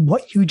 And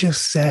what you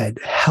just said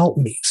helped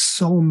me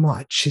so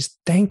much. She's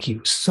thank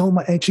you so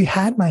much. And she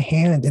had my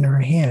hand in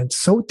her hand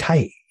so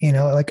tight,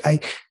 I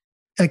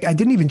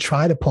didn't even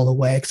try to pull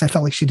away because I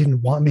felt like she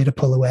didn't want me to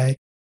pull away.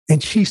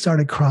 And she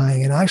started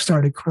crying and I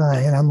started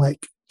crying. And I'm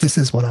like, this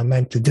is what I'm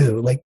meant to do.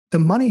 Like the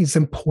money is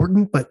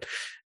important, but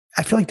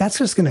I feel like that's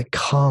just going to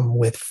come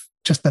with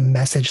just the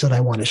message that I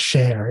want to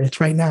share. It's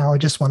right now, I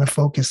just want to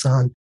focus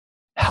on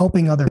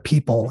helping other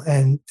people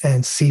and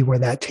see where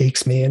that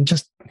takes me. And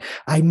just,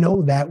 I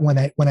know that when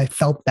I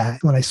felt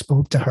that, when I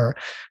spoke to her,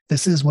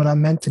 this is what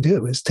I'm meant to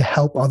do, is to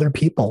help other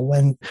people.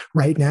 When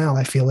right now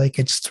I feel like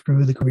it's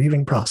through the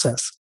grieving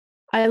process.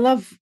 I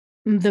love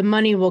the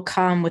money will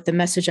come with the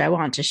message I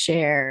want to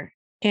share.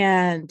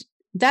 And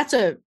that's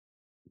a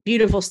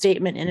beautiful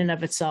statement in and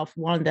of itself,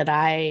 one that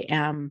I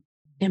am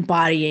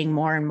embodying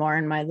more and more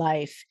in my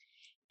life.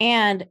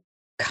 And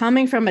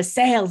coming from a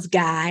sales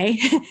guy,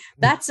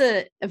 that's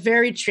a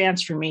very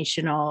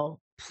transformational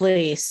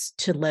place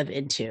to live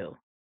into.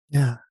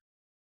 Yeah.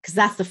 Because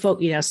that's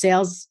the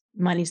sales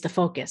money's the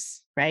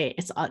focus, right?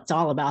 It's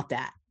all about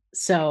that.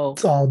 So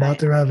it's all about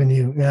the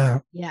revenue. Yeah.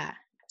 Yeah.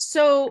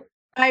 So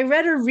I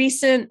read a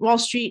recent Wall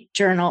Street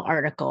Journal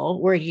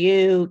article where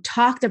you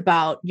talked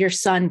about your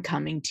son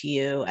coming to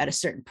you at a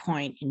certain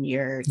point in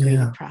your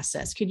grieving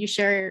process. Could you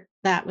share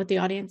that with the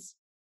audience?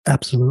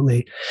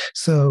 Absolutely.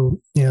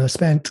 So, I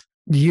spent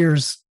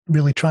years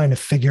really trying to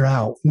figure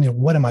out,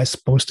 what am I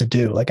supposed to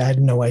do? Like, I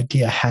had no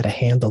idea how to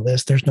handle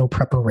this. There's no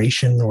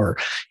preparation or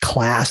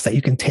class that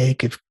you can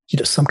take if,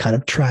 some kind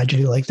of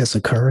tragedy like this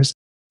occurs.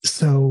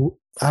 So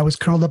I was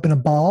curled up in a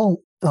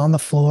ball on the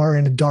floor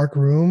in a dark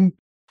room,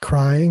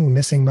 crying,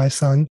 missing my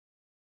son.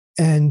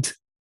 And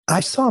I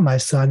saw my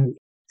son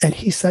and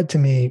he said to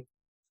me,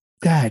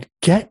 "Dad,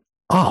 get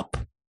up.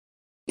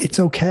 It's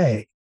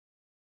okay.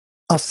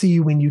 I'll see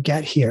you when you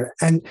get here."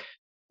 And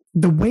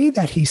the way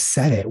that he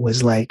said it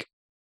was like,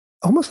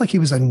 almost like he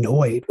was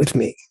annoyed with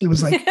me. It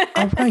was like,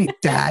 "All right,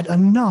 Dad,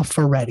 enough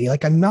already.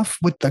 Like, enough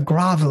with the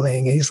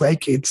groveling." He's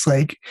like, it's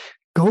like,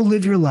 "Go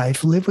live your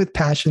life, live with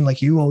passion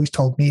like you always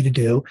told me to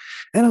do,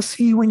 and I'll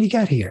see you when you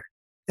get here."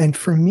 And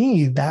for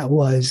me, that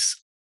was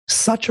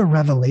such a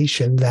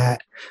revelation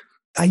that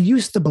I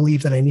used to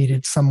believe that I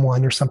needed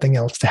someone or something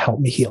else to help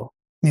me heal,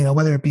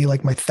 whether it be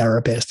like my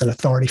therapist, an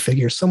authority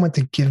figure, someone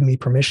to give me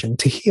permission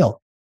to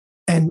heal.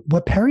 And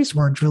what Perry's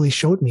words really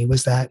showed me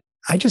was that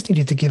I just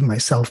needed to give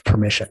myself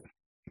permission.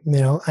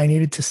 I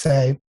needed to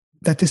say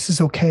that this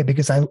is okay,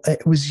 because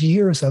it was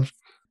years of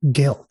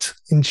guilt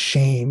and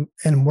shame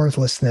and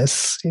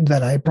worthlessness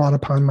that I brought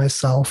upon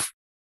myself,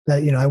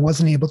 that, I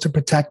wasn't able to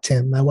protect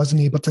him. I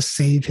wasn't able to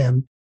save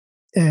him.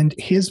 And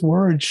his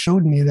words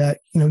showed me that,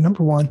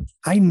 number one,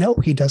 I know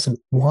he doesn't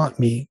want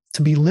me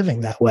to be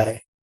living that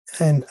way.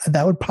 And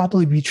that would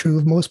probably be true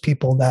of most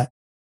people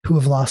who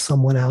have lost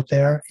someone out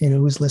there,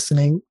 who's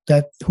listening,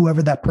 that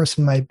whoever that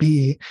person might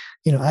be,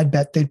 I'd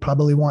bet they'd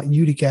probably want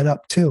you to get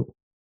up too,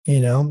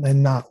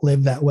 and not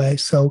live that way.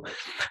 So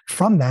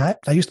from that,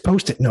 I used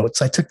Post-it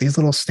notes. I took these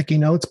little sticky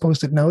notes,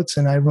 Post-it notes,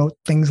 and I wrote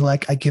things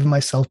like, "I give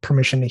myself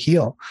permission to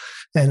heal."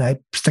 And I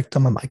stick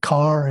them on my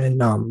car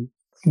and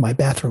my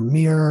bathroom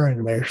mirror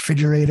and my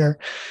refrigerator.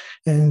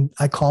 And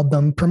I called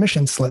them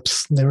permission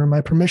slips. They were my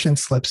permission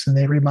slips. And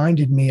they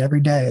reminded me every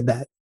day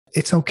that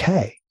it's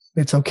okay.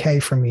 It's okay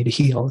for me to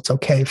heal. It's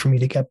okay for me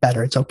to get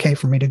better. It's okay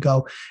for me to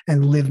go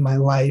and live my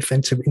life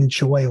and to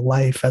enjoy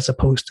life, as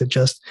opposed to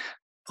just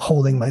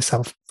holding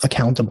myself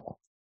accountable.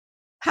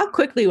 How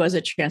quickly was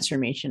a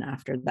transformation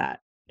after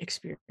that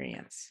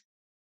experience?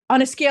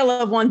 On a scale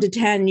of 1 to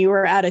 10, you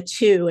were at a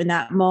 2 in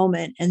that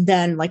moment. And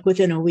then like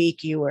within a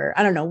week you were,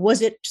 I don't know,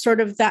 was it sort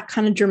of that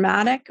kind of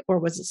dramatic, or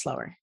was it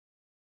slower?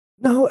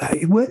 No,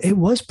 it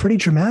was pretty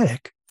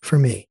dramatic for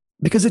me,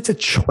 because it's a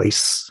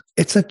choice.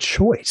 It's a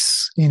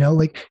choice,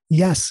 like,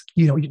 yes,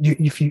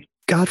 if you,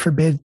 God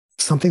forbid,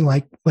 something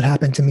like what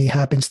happened to me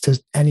happens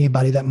to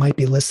anybody that might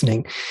be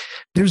listening,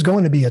 there's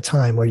going to be a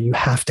time where you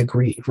have to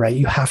grieve, right?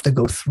 You have to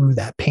go through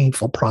that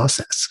painful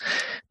process,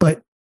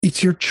 but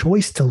it's your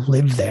choice to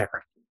live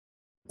there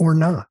or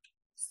not,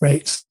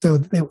 right? So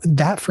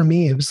that for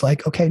me, it was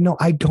like, okay, no,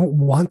 I don't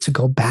want to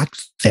go back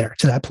there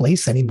to that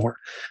place anymore.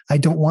 I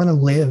don't want to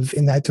live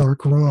in that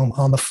dark room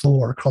on the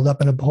floor, curled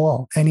up in a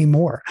ball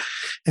anymore.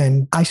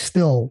 And I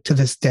still, to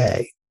this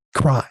day,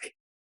 cry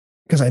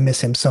because I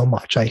miss him so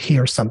much. I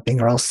hear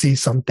something or I'll see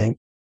something.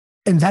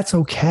 And that's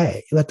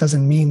okay. That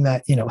doesn't mean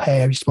that,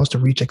 hey, are you supposed to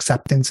reach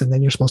acceptance and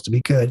then you're supposed to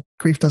be good?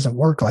 Grief doesn't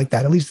work like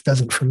that. At least it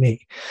doesn't for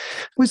me.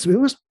 It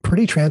was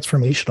pretty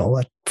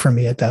transformational for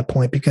me at that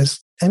point,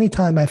 because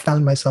anytime I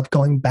found myself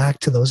going back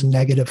to those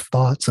negative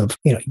thoughts of,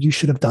 you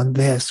should have done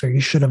this or you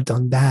should have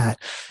done that,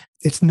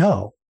 it's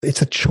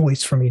a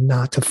choice for me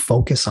not to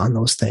focus on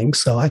those things.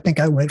 So I think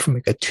I went from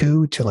like a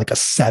 2 to like a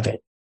 7.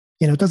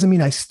 It doesn't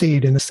mean I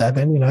stayed in a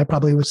 7. I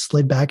probably was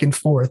slid back and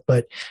forth,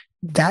 but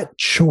that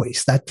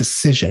choice, that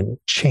decision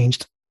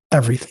changed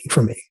everything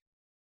for me.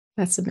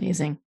 That's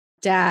amazing.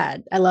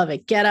 Dad, I love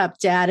it. Get up,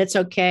 Dad. It's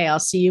okay. I'll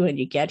see you when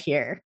you get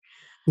here.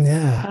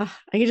 Yeah.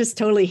 I can just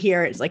totally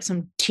hear it's like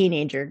some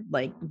teenager,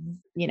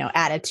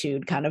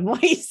 attitude kind of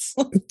voice.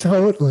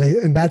 Totally.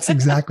 And that's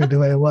exactly the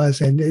way it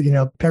was. And,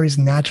 Perry's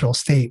natural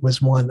state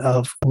was one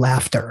of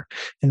laughter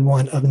and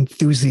one of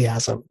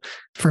enthusiasm.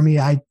 For me,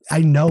 I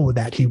know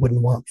that he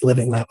wouldn't want me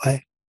living that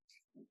way.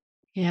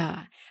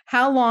 Yeah.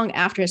 How long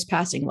after his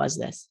passing was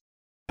this?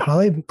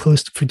 Probably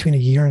close to between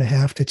 1.5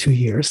 years to 2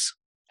 years.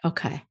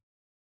 Okay.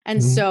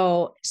 And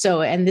so,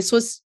 and this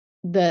was,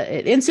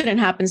 the incident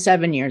happened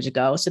 7 years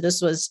ago. So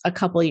this was a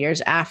couple of years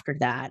after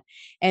that.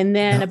 And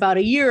then about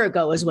a year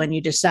ago is when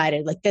you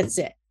decided, like, that's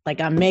it. Like,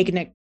 I'm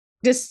making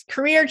this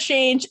career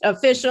change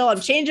official.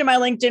 I'm changing my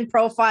LinkedIn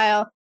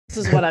profile. This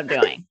is what I'm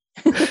doing.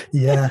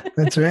 Yeah,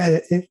 that's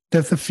right.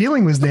 The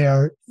feeling was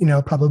there,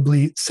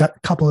 probably a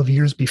couple of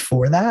years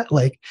before that.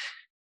 Like,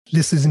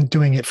 this isn't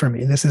doing it for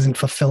me. This isn't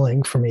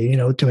fulfilling for me,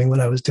 doing what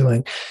I was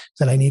doing,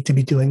 that I need to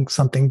be doing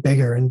something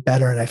bigger and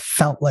better. And I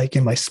felt like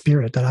in my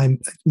spirit that I'm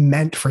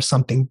meant for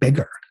something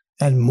bigger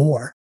and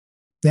more.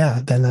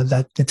 Yeah. Then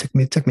it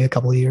took me a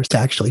couple of years to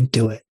actually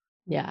do it.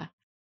 Yeah.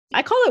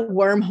 I call it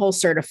wormhole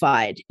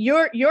certified.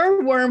 Your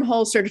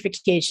wormhole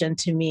certification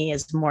to me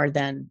is more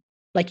than,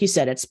 like you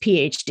said, it's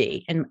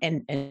PhD.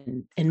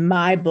 And in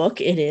my book,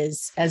 it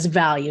is as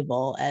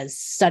valuable as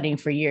studying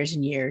for years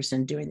and years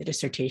and doing the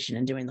dissertation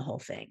and doing the whole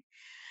thing.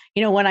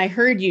 When I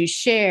heard you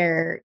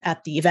share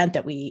at the event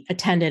that we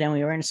attended and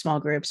we were in small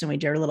groups and we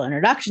did our little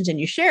introductions and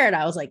you shared,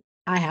 I was like,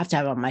 I have to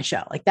have it on my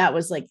show. Like that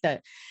was like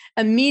the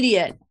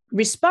immediate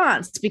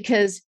response,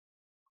 because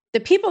the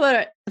people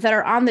that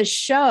are on the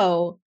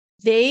show,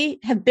 they've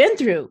been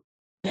through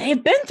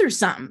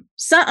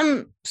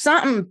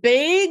something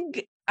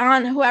big,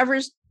 on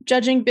whoever's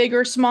judging big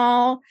or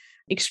small,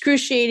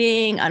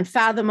 excruciating,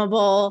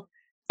 unfathomable,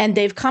 and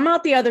they've come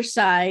out the other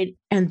side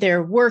and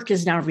their work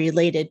is now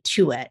related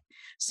to it.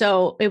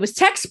 So it was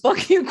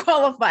textbook, you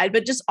qualified,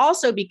 but just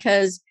also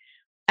because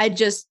I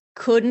just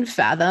couldn't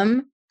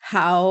fathom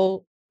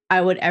how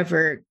I would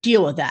ever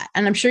deal with that.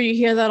 And I'm sure you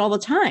hear that all the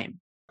time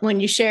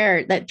when you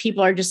share that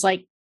people are just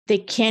like, they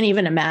can't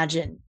even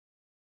imagine.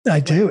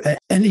 I do.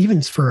 And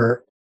even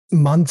for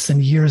months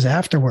and years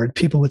afterward,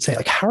 people would say,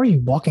 like, how are you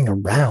walking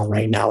around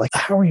right now? Like,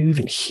 how are you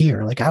even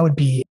here? Like, I would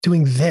be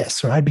doing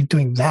this, or I'd be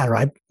doing that, or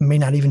I may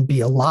not even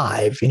be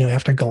alive,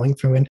 after going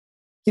through. And,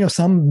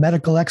 some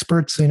medical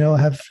experts,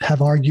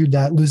 have argued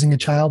that losing a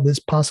child is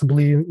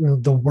possibly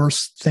the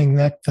worst thing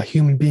that a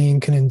human being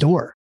can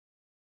endure.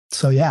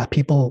 So yeah,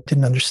 people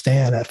didn't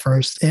understand at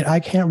first. And I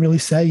can't really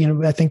say,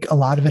 I think a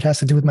lot of it has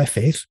to do with my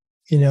faith.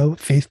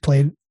 Faith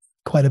played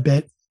quite a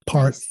bit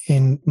part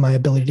in my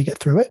ability to get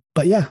through it.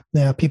 But yeah,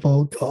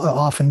 people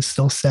often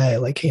still say,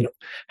 like,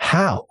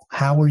 how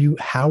were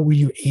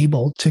you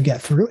able to get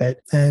through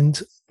it?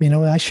 And,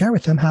 I share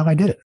with them how I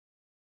did it.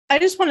 I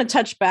just want to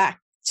touch back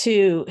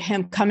to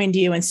him coming to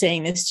you and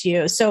saying this to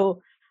you.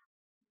 So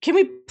can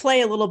we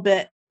play a little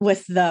bit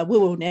with the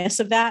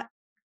woo-woo-ness of that?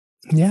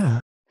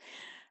 Yeah.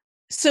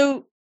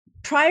 So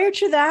prior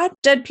to that,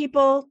 dead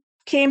people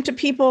came to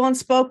people and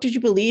spoke. Did you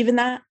believe in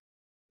that?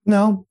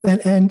 No.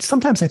 And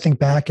sometimes I think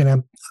back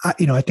and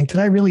I think, did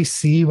I really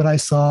see what I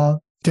saw?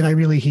 Did I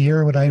really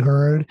hear what I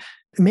heard?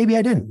 Maybe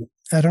I didn't.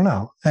 I don't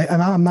know.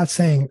 I'm not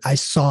saying I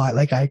saw it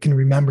like I can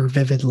remember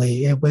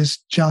vividly. It was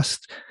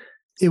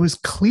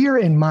clear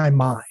in my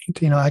mind.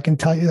 I can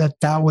tell you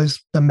that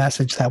was the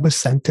message that was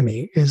sent to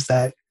me, is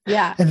that,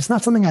 yeah. And it's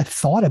not something I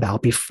thought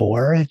about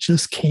before. It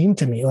just came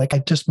to me. Like, I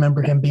just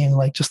remember him being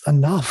like, just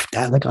enough,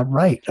 Dad. Like, I'm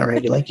right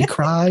already. Like, you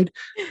cried.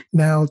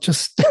 Now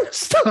just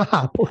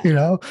stop,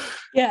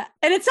 Yeah.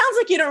 And it sounds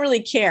like you don't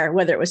really care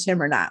whether it was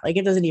him or not. Like,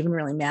 it doesn't even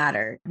really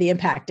matter. The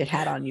impact it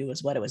had on you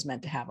was what it was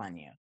meant to have on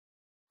you.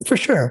 For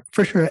sure.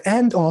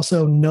 And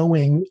also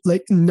knowing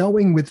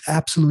with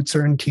absolute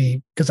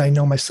certainty, because I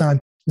know my son,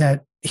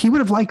 that he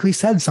would have likely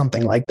said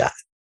something like that.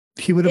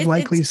 He would have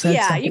likely said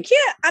something. You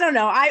can't, I don't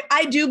know.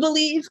 I do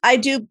believe,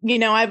 I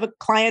have a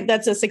client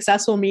that's a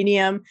successful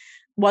medium,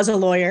 was a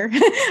lawyer,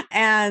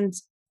 and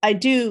I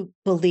do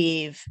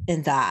believe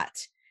in that.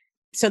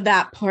 So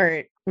that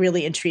part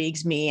really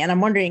intrigues me. And I'm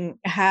wondering,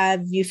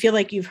 have you feel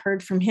like you've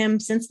heard from him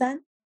since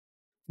then?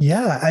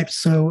 Yeah.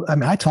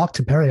 I talk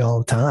to Perry all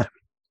the time.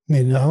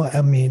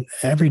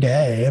 Every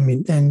day.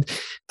 And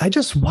I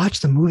just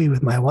watched a movie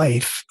with my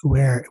wife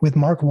with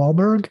Mark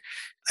Wahlberg.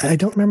 I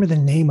don't remember the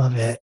name of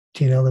it.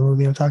 Do you know the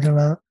movie I'm talking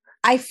about?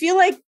 I feel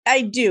like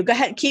I do. Go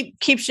ahead.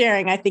 Keep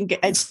sharing. I think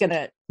it's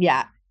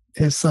yeah.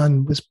 His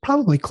son was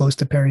probably close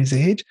to Perry's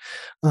age.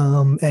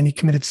 And he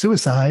committed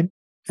suicide.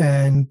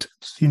 And,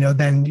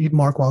 then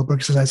Mark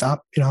Wahlberg says, I'm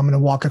going to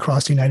walk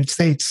across the United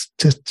States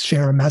to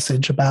share a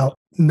message about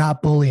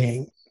not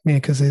bullying,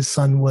 because his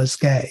son was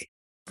gay.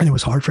 And it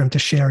was hard for him to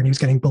share, and he was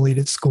getting bullied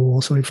at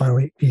school. So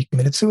he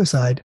committed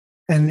suicide.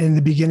 And in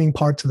the beginning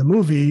parts of the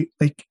movie,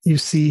 like, you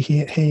see he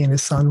and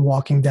his son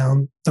walking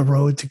down the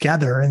road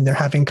together, and they're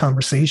having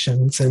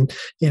conversations. And,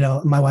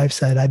 my wife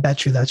said, I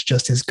bet you that's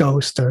just his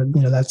ghost, or,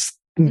 that's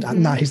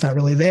not, he's not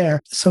really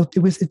there. So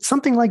it's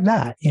something like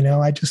that.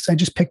 I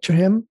just picture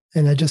him,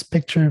 and I just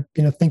picture,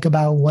 think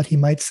about what he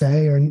might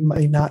say or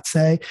might not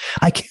say.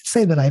 I can't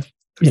say that I've,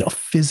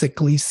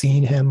 physically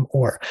seen him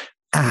or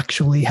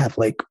actually have,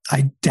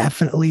 I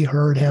definitely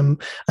heard him.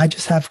 I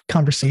just have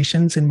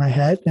conversations in my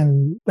head,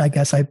 and I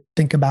guess I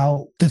think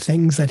about the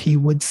things that he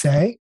would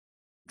say.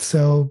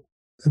 So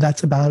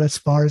that's about as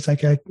far as I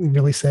can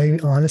really say,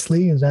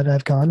 honestly, is that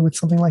I've gone with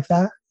something like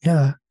that.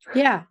 Yeah.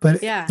 Yeah.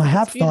 But yeah, I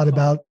have thought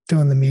about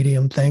doing the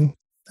medium thing.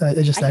 I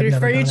can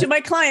refer you to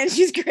my client.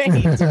 She's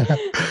great.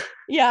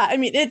 Yeah.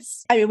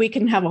 We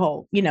can have a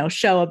whole,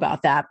 show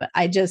about that, but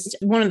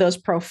one of those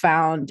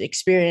profound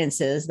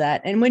experiences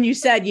and when you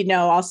said,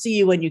 I'll see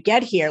you when you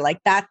get here, like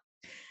that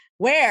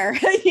where?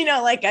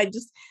 Like I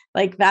just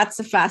like that's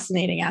a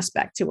fascinating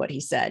aspect to what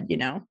he said,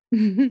 Yeah.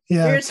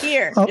 Where's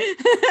here?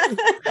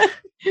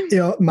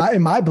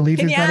 My belief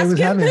Can is you that it ask was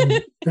him?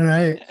 heaven,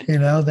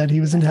 right? That he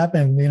was in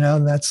heaven,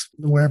 and that's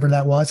wherever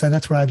that was. And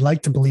that's where I'd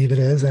like to believe it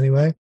is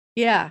anyway.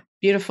 Yeah.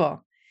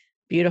 Beautiful.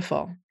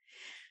 Beautiful.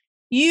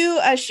 You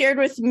shared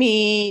with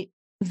me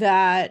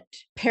that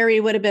Perry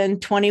would have been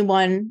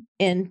 21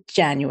 in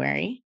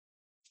January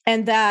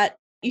and that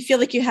you feel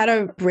like you had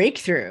a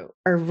breakthrough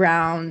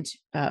around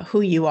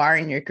who you are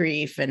in your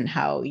grief and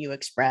how you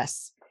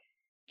express.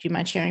 Do you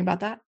mind sharing about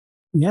that?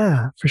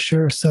 Yeah, for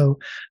sure. So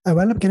I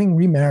wound up getting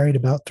remarried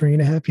about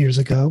 3.5 years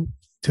ago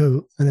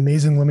to an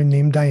amazing woman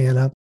named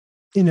Diana.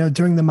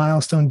 During the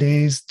milestone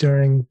days,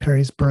 during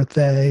Perry's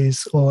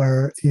birthdays,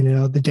 or,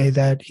 the day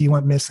that he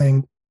went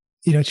missing,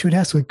 she would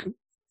ask, like,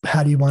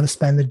 how do you want to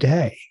spend the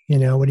day?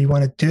 What do you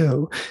want to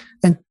do?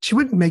 And she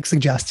wouldn't make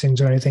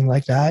suggestions or anything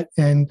like that.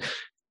 And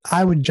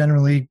I would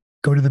generally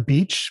go to the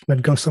beach,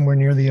 but go somewhere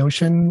near the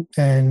ocean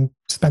and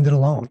spend it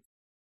alone.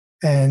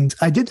 And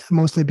I did that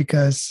mostly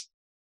because,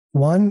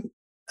 one,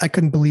 I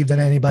couldn't believe that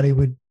anybody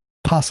would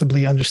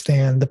possibly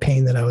understand the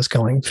pain that I was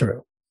going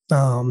through.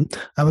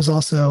 I was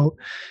also,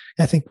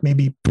 I think,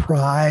 maybe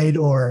pride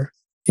or,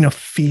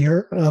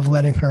 fear of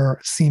letting her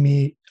see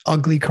me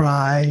ugly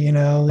cry,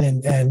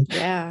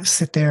 and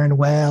sit there and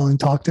wail and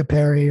talk to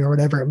Perry or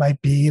whatever it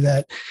might be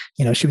that,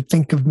 she would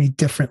think of me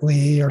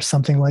differently or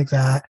something like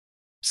that.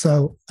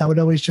 So I would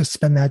always just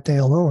spend that day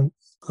alone.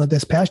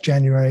 This past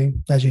January,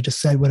 as you just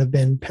said, would have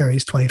been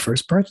Perry's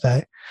 21st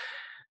birthday.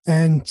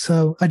 And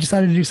so I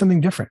decided to do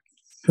something different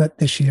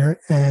this year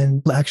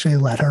and actually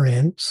let her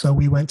in. So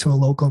we went to a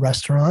local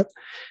restaurant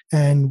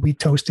and we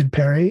toasted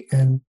Perry,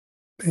 and,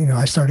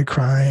 I started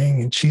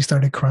crying and she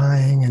started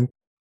crying, and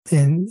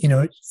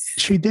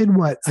she did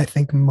what I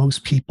think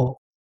most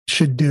people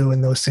should do in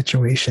those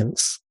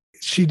situations.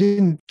 She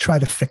didn't try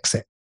to fix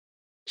it.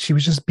 She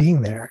was just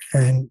being there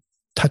and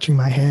touching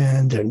my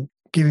hand and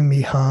giving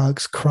me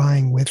hugs,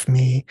 crying with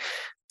me.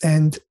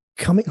 And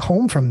coming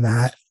home from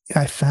that,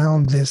 I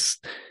found this,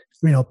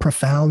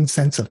 profound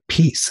sense of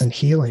peace and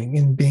healing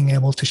in being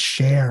able to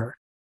share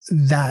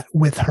that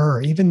with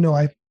her, even though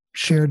I've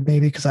shared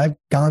maybe because I've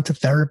gone to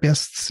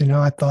therapists,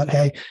 I thought,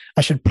 hey,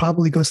 I should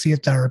probably go see a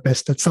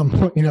therapist at some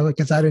point,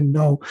 because I didn't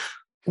know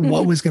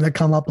what was going to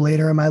come up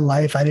later in my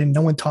life.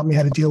 No one taught me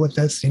how to deal with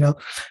this.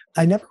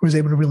 I never was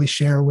able to really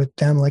share with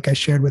them like I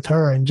shared with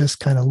her and just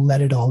kind of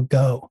let it all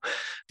go.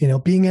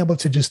 Being able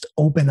to just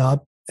open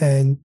up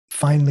and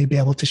finally be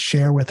able to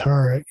share with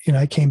her,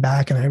 I came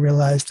back and I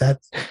realized that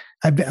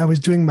I was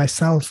doing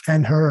myself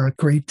and her a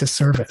great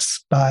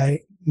disservice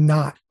by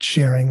not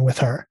sharing with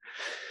her.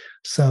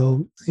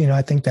 So,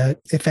 I think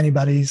that if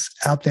anybody's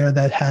out there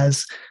that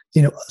has,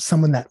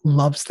 someone that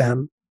loves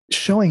them,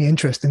 showing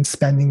interest in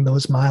spending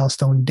those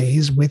milestone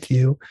days with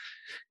you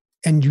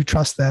and you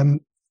trust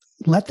them,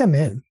 let them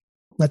in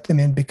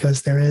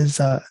because there is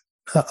a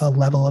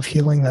level of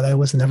healing that I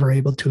was never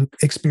able to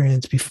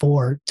experience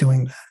before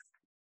doing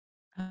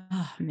that.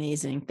 Oh,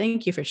 amazing.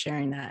 Thank you for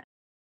sharing that.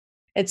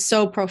 It's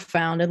so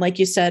profound. And like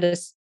you said,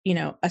 it's,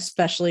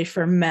 especially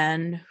for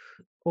men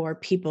or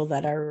people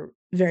that are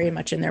very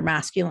much in their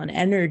masculine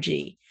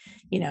energy,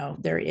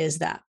 there is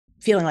that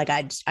feeling like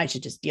I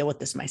should just deal with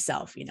this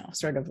myself,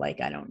 sort of like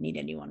I don't need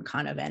anyone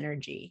kind of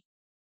energy.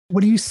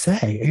 What do you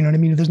say? You know what I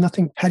mean? There's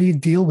nothing, how do you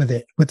deal with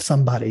it with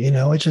somebody?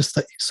 It's just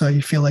that, so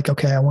you feel like,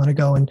 okay, I want to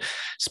go and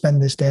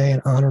spend this day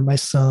and honor my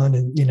son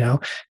and,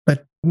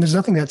 but there's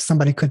nothing that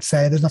somebody could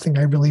say. There's nothing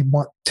I really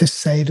want to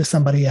say to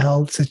somebody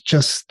else. It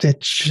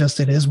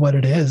is what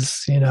it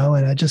is, and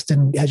I just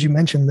didn't, as you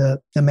mentioned,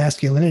 the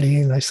masculinity.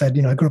 And I said,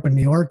 I grew up in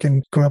New York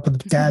and grew up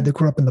with a dad that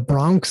grew up in the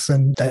Bronx.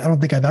 And I don't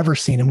think I've ever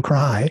seen him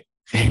cry,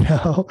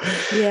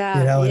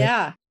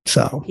 Yeah.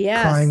 So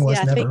crying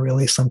was never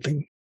really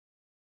something.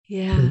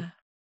 Yeah.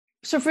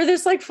 So for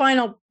this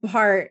final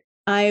part,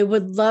 I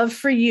would love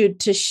for you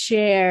to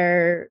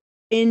share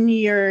in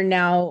your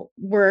now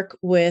work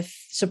with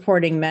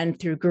supporting men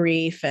through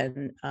grief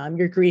and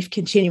your grief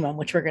continuum,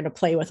 which we're going to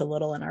play with a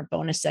little in our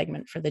bonus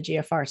segment for the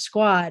GFR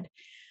squad.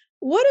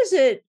 What is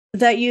it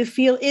that you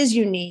feel is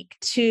unique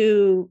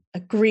to a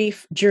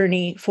grief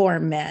journey for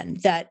men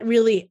that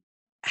really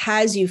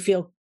has you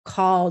feel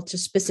called to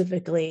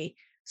specifically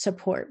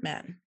support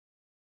men?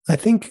 I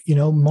think,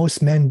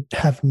 most men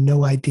have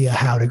no idea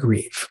how to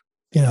grieve.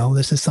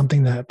 This is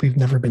something that we've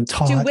never been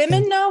taught. Do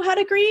women know how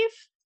to grieve?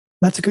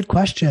 That's a good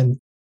question.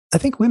 I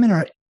think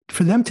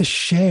for them to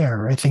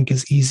share, I think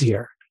is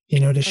easier,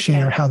 to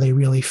share how they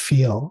really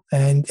feel.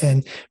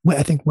 And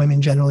I think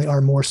women generally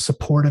are more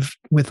supportive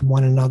with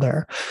one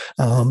another,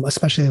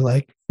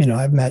 especially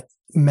I've met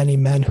many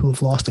men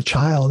who've lost a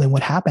child. And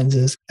what happens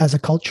is, as a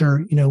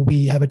culture,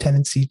 we have a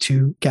tendency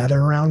to gather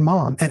around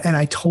mom. And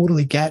I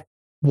totally get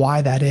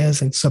why that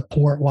is and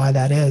support why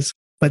that is.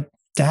 But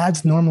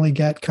dads normally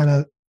get kind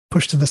of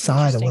pushed to the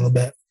side a little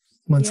bit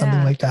when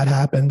something like that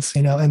happens,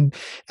 and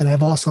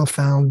I've also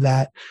found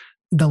that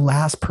the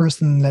last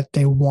person that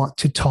they want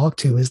to talk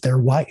to is their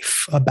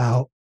wife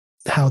about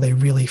how they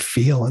really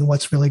feel and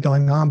what's really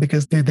going on,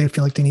 because they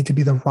feel like they need to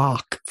be the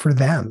rock for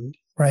them,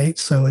 right?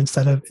 So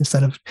instead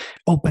of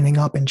opening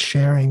up and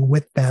sharing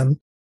with them,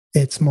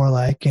 it's more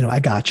like, I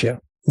got you.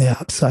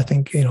 Yeah. So I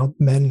think,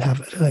 men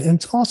have, and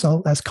it's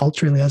also, as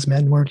culturally as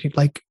men, we're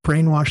like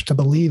brainwashed to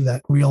believe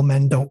that real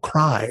men don't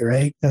cry,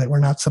 right? That we're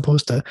not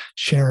supposed to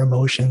share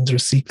emotions or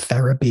seek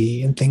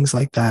therapy and things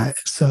like that.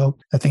 So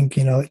I think,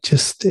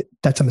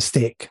 that's a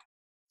mistake.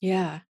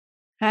 Yeah.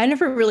 I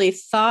never really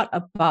thought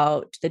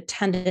about the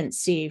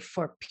tendency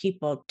for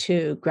people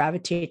to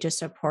gravitate to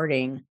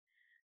supporting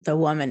the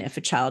woman if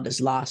a child is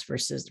lost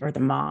or the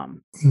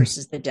mom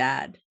versus the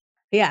dad.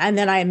 Yeah. And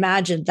then I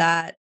imagine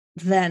that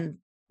then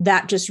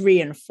that just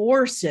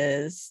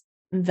reinforces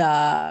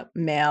the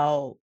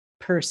male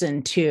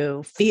person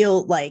to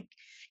feel like,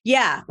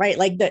 yeah, right.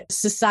 Like the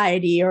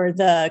society or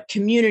the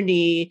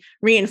community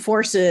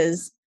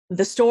reinforces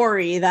the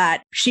story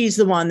that she's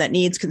the one that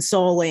needs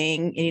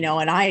consoling,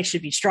 and I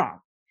should be strong.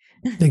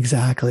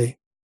 Exactly.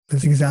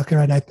 That's exactly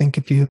right. I think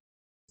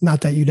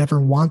not that you'd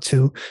ever want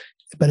to,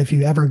 but if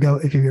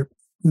you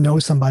know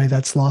somebody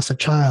that's lost a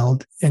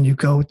child and you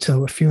go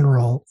to a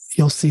funeral,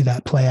 you'll see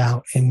that play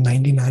out in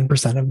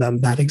 99% of them,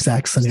 that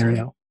exact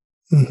scenario.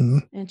 Mm-hmm.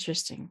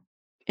 Interesting.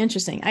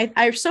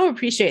 I so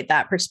appreciate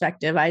that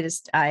perspective.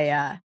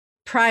 I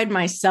pride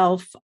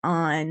myself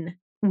on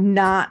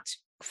not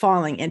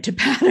falling into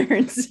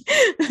patterns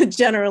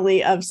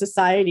generally of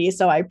society.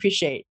 So I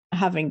appreciate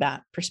having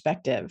that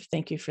perspective.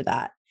 Thank you for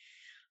that.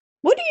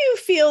 What do you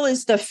feel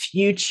is the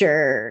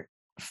future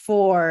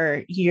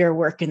for your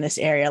work in this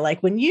area?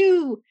 Like when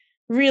you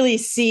really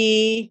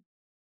see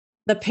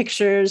the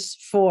pictures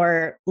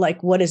for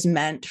like what is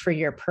meant for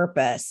your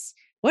purpose,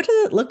 what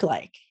does it look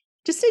like?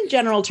 Just in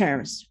general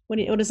terms, what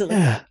does it look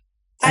like?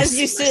 As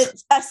you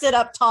sit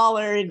up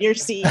taller in your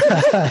seat.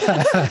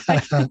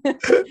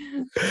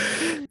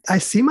 I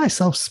see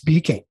myself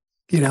speaking.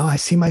 I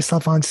see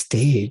myself on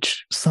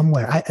stage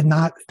somewhere.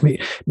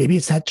 Maybe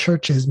it's at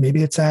churches,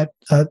 maybe it's at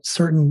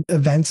certain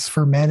events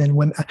for men and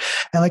women.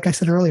 And like I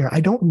said earlier,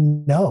 I don't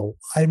know.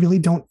 I really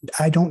don't.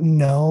 I don't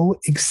know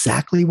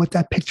exactly what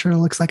that picture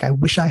looks like. I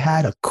wish I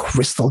had a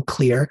crystal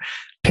clear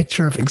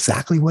picture of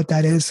exactly what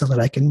that is so that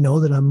I can know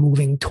that I'm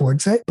moving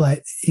towards it.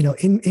 But,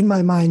 in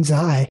my mind's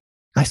eye,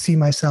 I see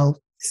myself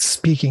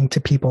speaking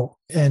to people,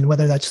 and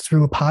whether that's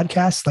through a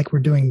podcast like we're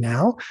doing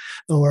now,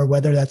 or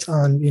whether that's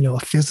on, a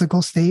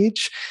physical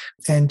stage,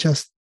 and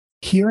just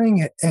hearing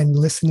it and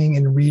listening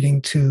and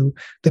reading to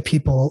the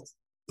people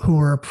who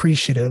are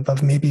appreciative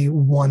of maybe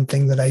one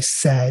thing that I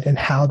said and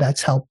how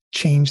that's helped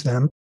change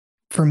them.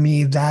 For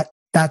me,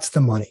 that's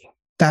the money.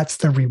 That's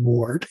the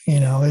reward.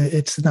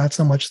 It's not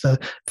so much the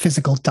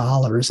physical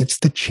dollars, it's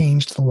the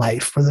changed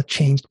life or the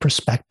changed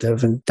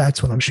perspective. And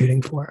that's what I'm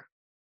shooting for.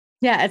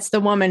 Yeah, it's the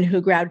woman who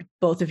grabbed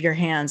both of your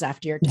hands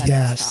after your TED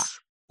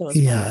talk.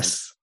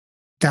 Yes.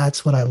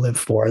 That's what I live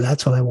for.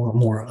 That's what I want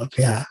more of.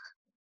 Yeah.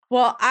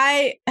 Well,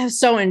 I have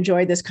so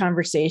enjoyed this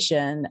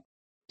conversation.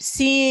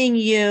 Seeing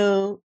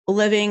you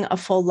living a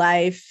full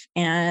life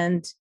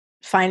and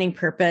finding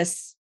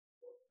purpose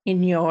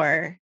in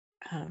your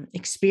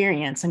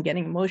experience, I'm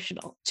getting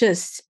emotional.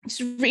 Just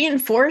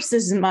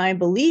reinforces my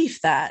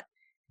belief that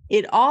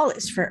it all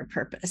is for a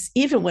purpose,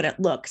 even when it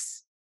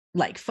looks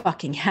like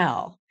fucking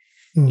hell.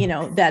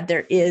 That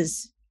there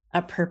is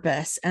a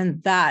purpose,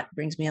 and that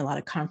brings me a lot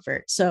of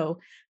comfort. So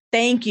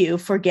thank you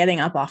for getting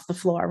up off the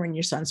floor when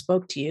your son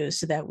spoke to you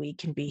so that we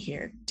can be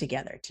here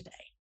together today.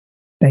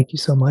 Thank you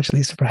so much,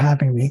 Lisa, for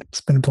having me. It's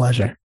been a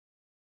pleasure.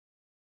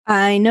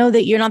 I know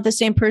that you're not the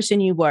same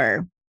person you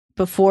were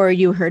before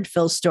you heard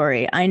Phil's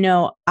story. I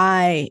know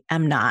I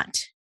am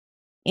not.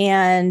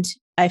 And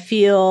I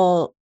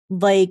feel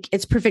like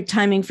it's perfect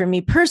timing for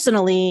me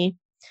personally,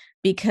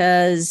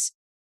 because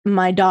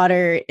my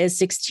daughter is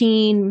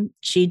 16.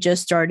 She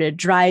just started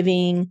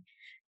driving,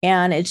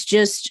 and it's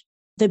just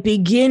the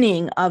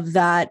beginning of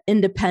that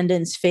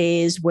independence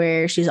phase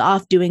where she's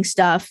off doing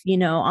stuff,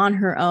 on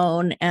her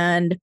own.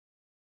 And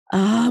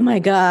oh my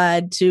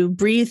God, to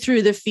breathe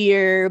through the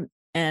fear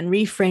and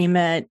reframe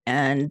it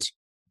and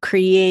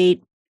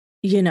create,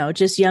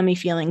 just yummy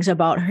feelings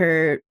about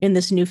her in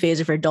this new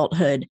phase of her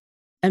adulthood.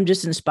 I'm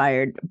just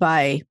inspired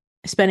by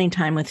spending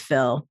time with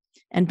Phil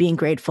and being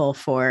grateful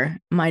for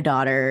my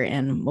daughter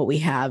and what we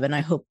have. And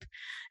I hope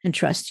and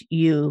trust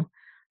you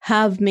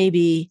have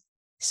maybe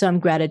some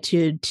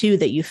gratitude too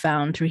that you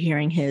found through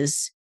hearing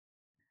his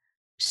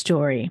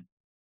story.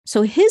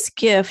 So his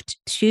gift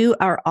to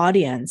our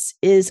audience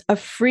is a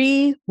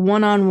free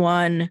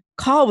one-on-one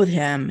call with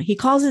him. He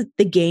calls it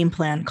the Game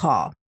Plan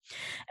Call.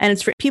 And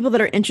it's for people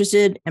that are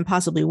interested in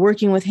possibly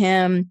working with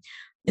him.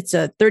 It's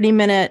a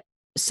 30-minute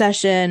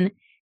session.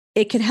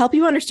 It could help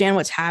you understand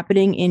what's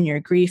happening in your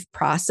grief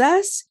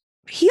process.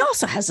 He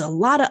also has a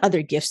lot of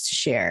other gifts to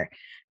share.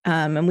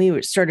 And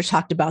we sort of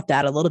talked about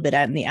that a little bit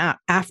in the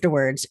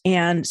afterwards.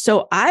 And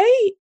so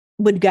I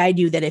would guide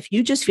you that if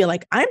you just feel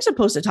like I'm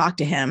supposed to talk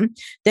to him,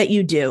 that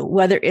you do,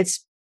 whether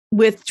it's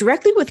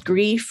directly with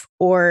grief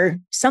or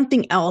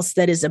something else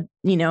that is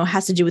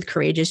has to do with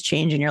courageous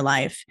change in your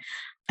life.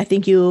 I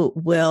think you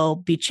will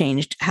be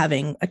changed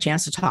having a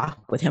chance to talk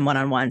with him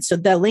one-on-one. So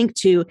the link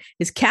to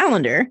his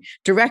calendar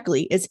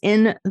directly is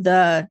in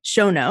the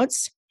show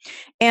notes.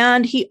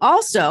 And he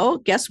also,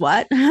 guess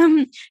what?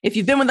 If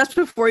you've been with us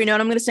before, you know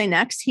what I'm going to say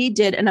next. He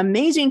did an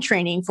amazing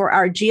training for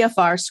our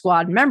GFR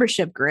Squad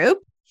membership group.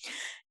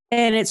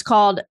 And it's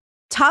called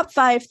Top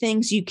 5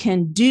 Things You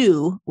Can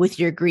Do with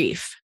Your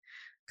Grief.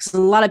 Because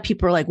a lot of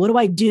people are like, what do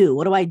I do?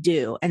 What do I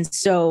do? And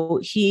so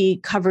he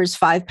covers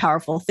 5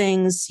 powerful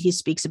things. He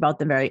speaks about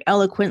them very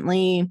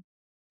eloquently.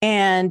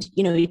 And,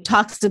 you know, he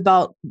talks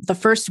about the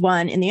first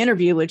one in the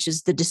interview, which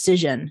is the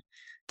decision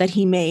that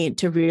he made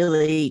to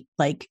really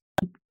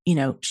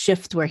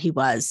shift where he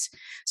was.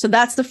 So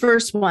that's the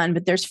first one,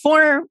 but there's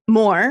 4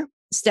 more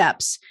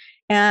steps.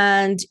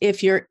 And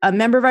if you're a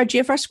member of our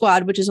GFR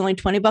Squad, which is only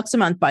 $20 a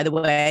month, by the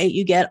way,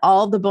 you get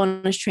all the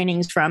bonus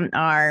trainings from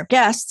our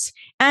guests,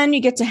 and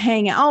you get to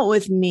hang out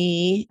with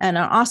me and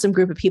an awesome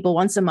group of people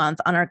once a month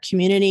on our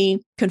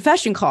community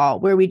confession call,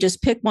 where we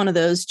just pick one of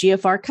those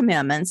GFR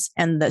commandments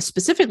and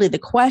specifically the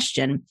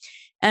question,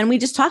 and we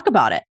just talk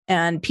about it.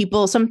 And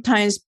people,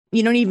 sometimes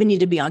you don't even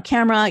need to be on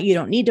camera. You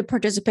don't need to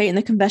participate in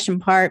the confession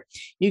part.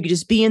 You could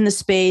just be in the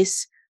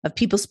space of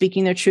people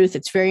speaking their truth.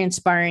 It's very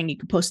inspiring. You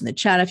can post in the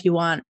chat if you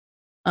want.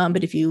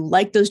 But if you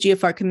like those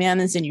GFR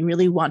commandments and you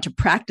really want to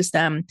practice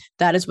them,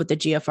 that is what the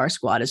GFR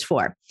Squad is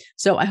for.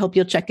 So I hope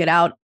you'll check it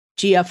out,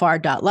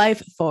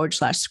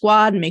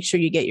 gfr.life/squad. Make sure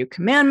you get your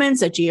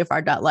commandments at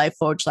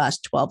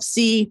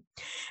gfr.life/12C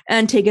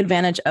and take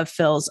advantage of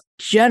Phil's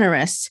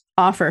generous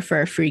offer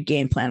for a free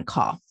game plan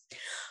call.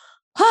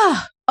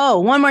 Oh,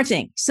 one more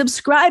thing.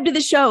 Subscribe to the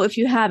show if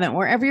you haven't,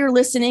 wherever you're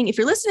listening. If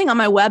you're listening on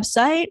my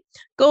website,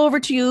 go over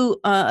to your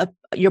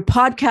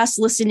podcast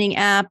listening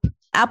app,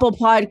 Apple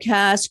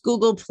Podcasts,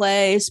 Google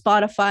Play,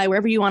 Spotify,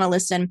 wherever you want to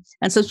listen,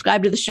 and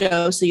subscribe to the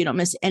show so you don't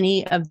miss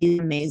any of these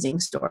amazing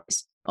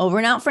stories. Over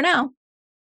and out for now.